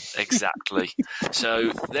 Exactly.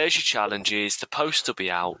 So there's your challenges. The post will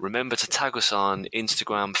be out. Remember to tag us on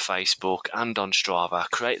Instagram, Facebook, and on Strava.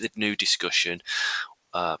 Create the new discussion.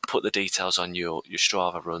 Put the details on your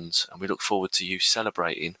Strava runs, and we look forward to you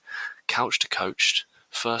celebrating Couch to Coached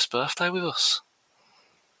first birthday with us.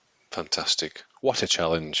 Fantastic. What a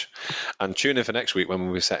challenge. And tune in for next week when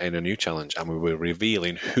we'll be setting a new challenge and we will be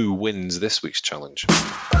revealing who wins this week's challenge.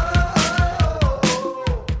 5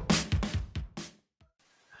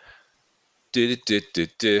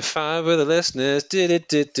 with the listeners.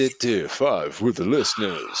 5 with the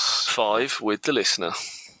listeners. 5 with the listener.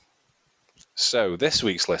 So this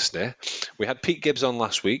week's listener, we had Pete Gibbs on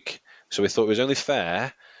last week, so we thought it was only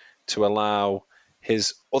fair to allow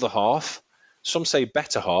his other half, some say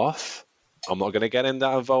better half. I'm not going to get in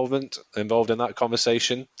that involved in that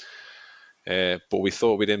conversation, but we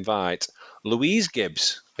thought we'd invite Louise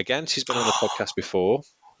Gibbs. Again, she's been on the podcast before.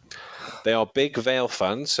 They are big Vale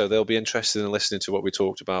fans, so they'll be interested in listening to what we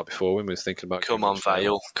talked about before when we were thinking about... Come on,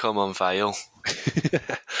 Vale. Is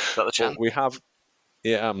that the chant? We have...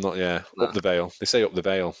 Up the Vale. They say up the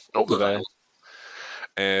Vale. Up the Vale.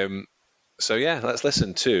 So, let's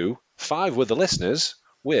listen to 5 with the listeners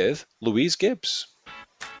with Louise Gibbs.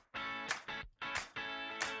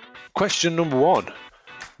 Question number 1.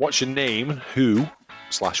 What's your name,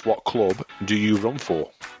 who/what club do you run for?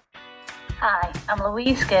 Hi, I'm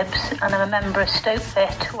Louise Gibbs and I'm a member of Stoke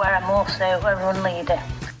Fit, where I'm also a run leader.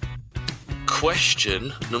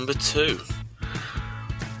 Question number 2.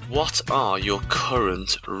 What are your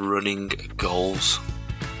current running goals?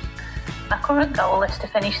 My current goal is to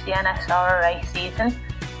finish the NSRA season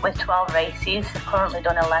with 12 races. I've currently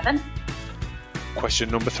done 11. Question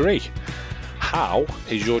number 3. How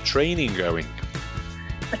is your training going?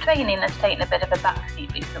 My training has taken a bit of a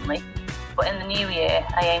backseat recently, but in the new year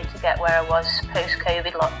I aim to get where I was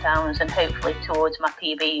post-COVID lockdowns and hopefully towards my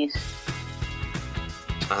PBs.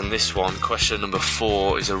 And this one, question number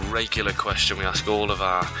 4, is a regular question we ask all of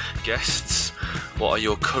our guests. What are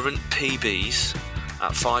your current PBs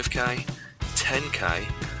at 5k, 10k,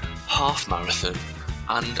 half marathon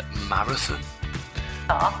and marathon?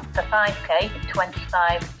 For 5k,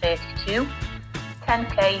 25:32,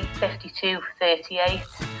 10k, 52:38,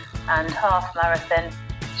 and half marathon,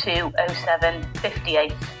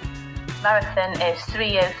 2:07:58. Marathon is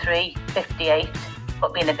 3:03:58,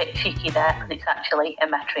 but being a bit cheeky there because it's actually a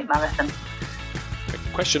metric marathon.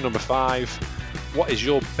 Question number 5. What is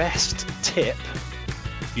your best tip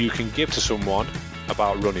you can give to someone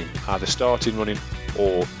about running, either starting running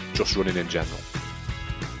or just running in general?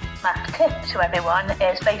 My tip to everyone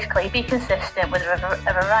is basically be consistent with a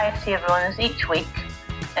variety of runs each week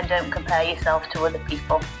and don't compare yourself to other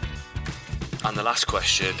people. And the last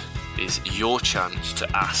question is your chance to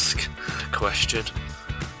ask a question.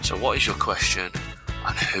 So what is your question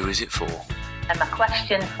and who is it for? And my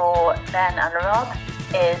question for Ben and Rob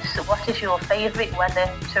is, what is your favourite weather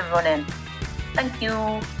to run in? Thank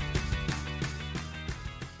you.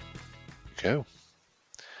 Go.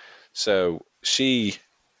 So she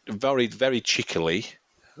very, very cheekily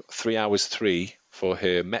 3 hours 3 for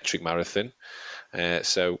her metric marathon.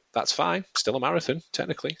 So that's fine. Still a marathon,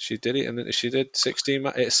 technically. She did it, and she did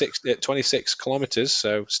 26 kilometres.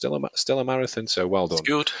 So still a marathon. So well done.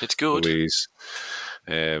 It's good. Louise.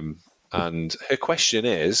 And her question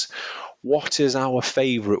is, what is our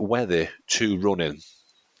favourite weather to run in?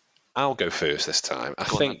 I'll go first this time. I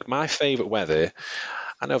think my favourite weather,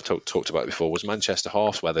 I know I've talked about it before, was Manchester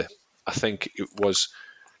Horse weather. I think it was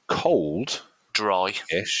cold,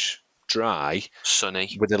 dry-ish, dry,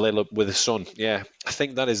 sunny, with the sun. Yeah, I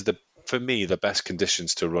think that is for me the best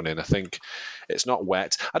conditions to run in. I think it's not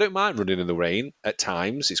wet. I don't mind running in the rain at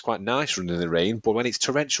times. It's quite nice running in the rain, but when it's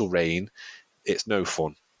torrential rain, it's no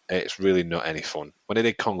fun. It's really not any fun. When I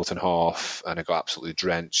did Congleton Half and I got absolutely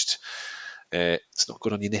drenched, it's not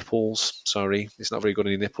good on your nipples. Sorry, it's not very good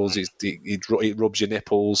on your nipples. It rubs your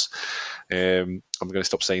nipples. I'm going to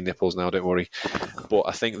stop saying nipples now, don't worry. But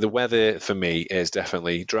I think the weather for me is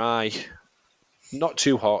definitely dry, not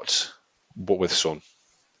too hot, but with sun.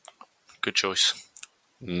 Good choice.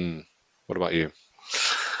 What about you?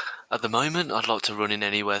 At the moment, I'd like to run in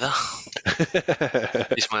any weather.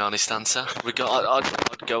 Is my honest answer. I'd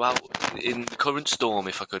go out in the current storm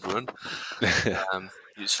if I could run.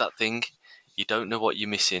 It's that thing. You don't know what you're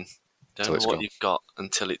missing. Don't know what you've got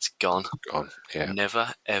until it's gone. Yeah.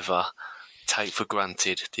 Never, ever take for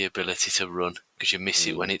granted the ability to run because you miss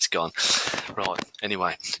it when it's gone. Right.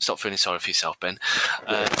 Anyway, stop feeling sorry for yourself, Ben.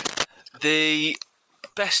 The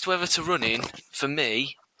best weather to run in for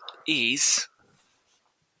me is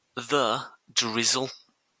the drizzle.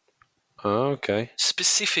 Oh, okay.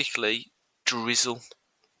 Specifically, drizzle.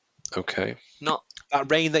 Okay. Not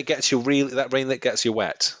that rain that gets you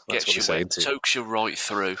wet. That's what you're saying. Soaks you right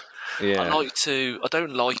through. Yeah. I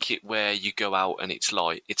don't like it where you go out and it's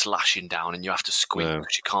lashing down and you have to squint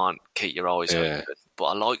because you can't keep your eyes open. But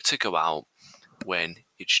I like to go out when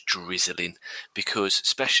it's drizzling because,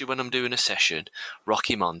 especially when I'm doing a session,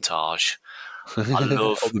 Rocky montage. I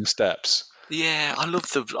love all them steps. Yeah, I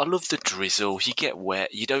love the drizzle. You get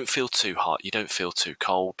wet. You don't feel too hot. You don't feel too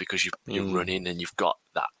cold because you're running and you've got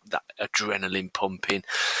that adrenaline pumping.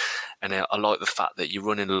 And I like the fact that you're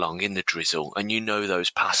running along in the drizzle and you know those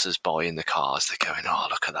passers-by in the cars, they're going, oh,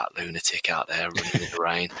 look at that lunatic out there running in the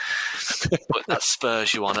rain. But that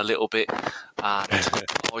spurs you on a little bit. And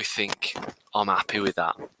I think I'm happy with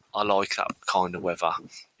that. I like that kind of weather.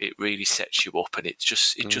 It really sets you up and it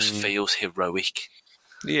just feels heroic.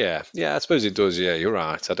 Yeah, I suppose it does. Yeah, you're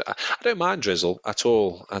right. I don't mind drizzle at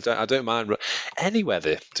all. I don't mind any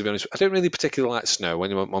weather, to be honest. I don't really particularly like snow.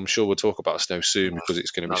 I'm sure we'll talk about snow soon because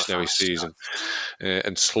it's going to be snowy season.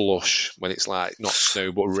 And slush when it's like not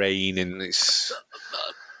snow but rain and it's...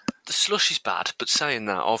 The slush is bad, but saying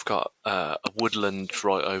that, I've got a woodland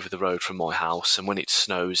right over the road from my house, and when it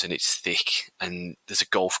snows and it's thick, and there's a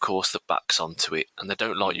golf course that backs onto it, and they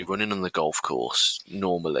don't like you running on the golf course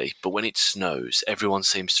normally, but when it snows, everyone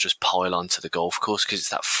seems to just pile onto the golf course because it's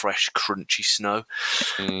that fresh, crunchy snow.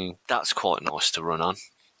 That's quite nice to run on,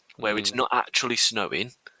 where it's not actually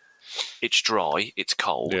snowing, it's dry, it's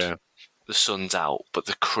cold, the sun's out, but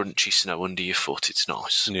the crunchy snow under your foot, it's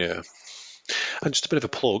nice. Yeah. And just a bit of a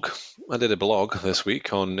plug, I did a blog this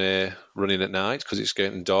week on running at night because it's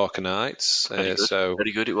getting darker nights.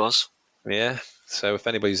 Very good it was. Yeah, so if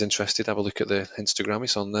anybody's interested, have a look at the Instagram,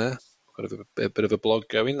 it's on there. Got a bit of a blog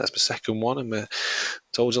going, that's my second one. I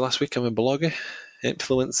told you last week I'm a blogger,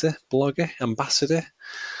 influencer, blogger, ambassador.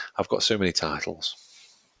 I've got so many titles.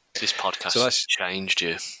 This podcast has changed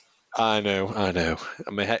you. I know.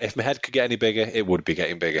 If my head could get any bigger, it would be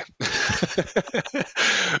getting bigger.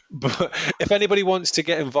 But if anybody wants to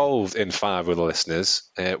get involved in Five with the listeners,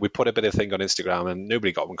 we put a bit of thing on Instagram and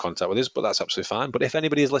nobody got in contact with us, but that's absolutely fine. But if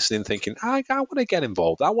anybody is listening thinking, I want to get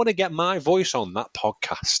involved, I want to get my voice on that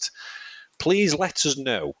podcast, please let us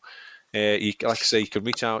know. Like I say, you can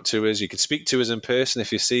reach out to us. You can speak to us in person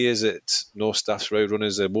if you see us at North Staffs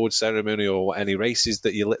Roadrunners Award Ceremony or any races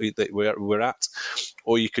that we're at.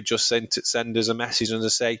 Or you could just send us a message and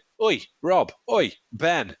just say, "Oi, Rob, oi,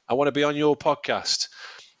 Ben, I want to be on your podcast,"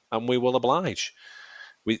 and we will oblige.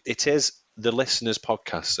 It is the listeners'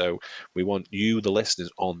 podcast, so we want you, the listeners,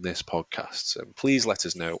 on this podcast. So please let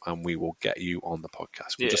us know, and we will get you on the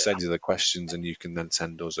podcast. We'll just send you the questions, and you can then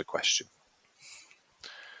send us a question.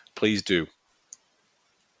 Please do.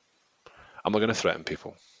 I'm not going to threaten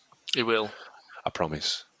people. You will. I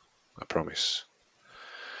promise.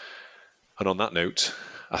 And on that note,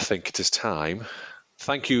 I think it is time.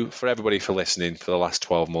 Thank you for everybody for listening for the last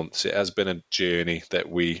 12 months. It has been a journey that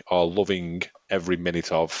we are loving every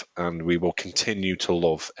minute of, and we will continue to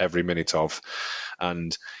love every minute of.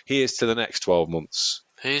 And here's to the next 12 months.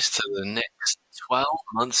 Here's to the next 12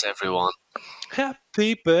 months, everyone.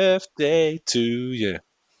 Happy birthday to you.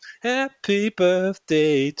 Happy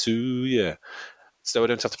birthday to you. So I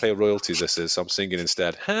don't have to pay royalties, this is. So I'm singing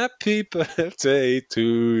instead. Happy birthday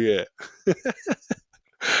to you.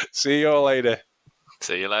 See you all later.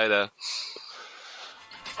 See you later.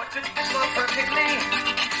 What could this more perfectly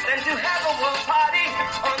than to have a world party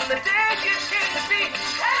on the day you came to be?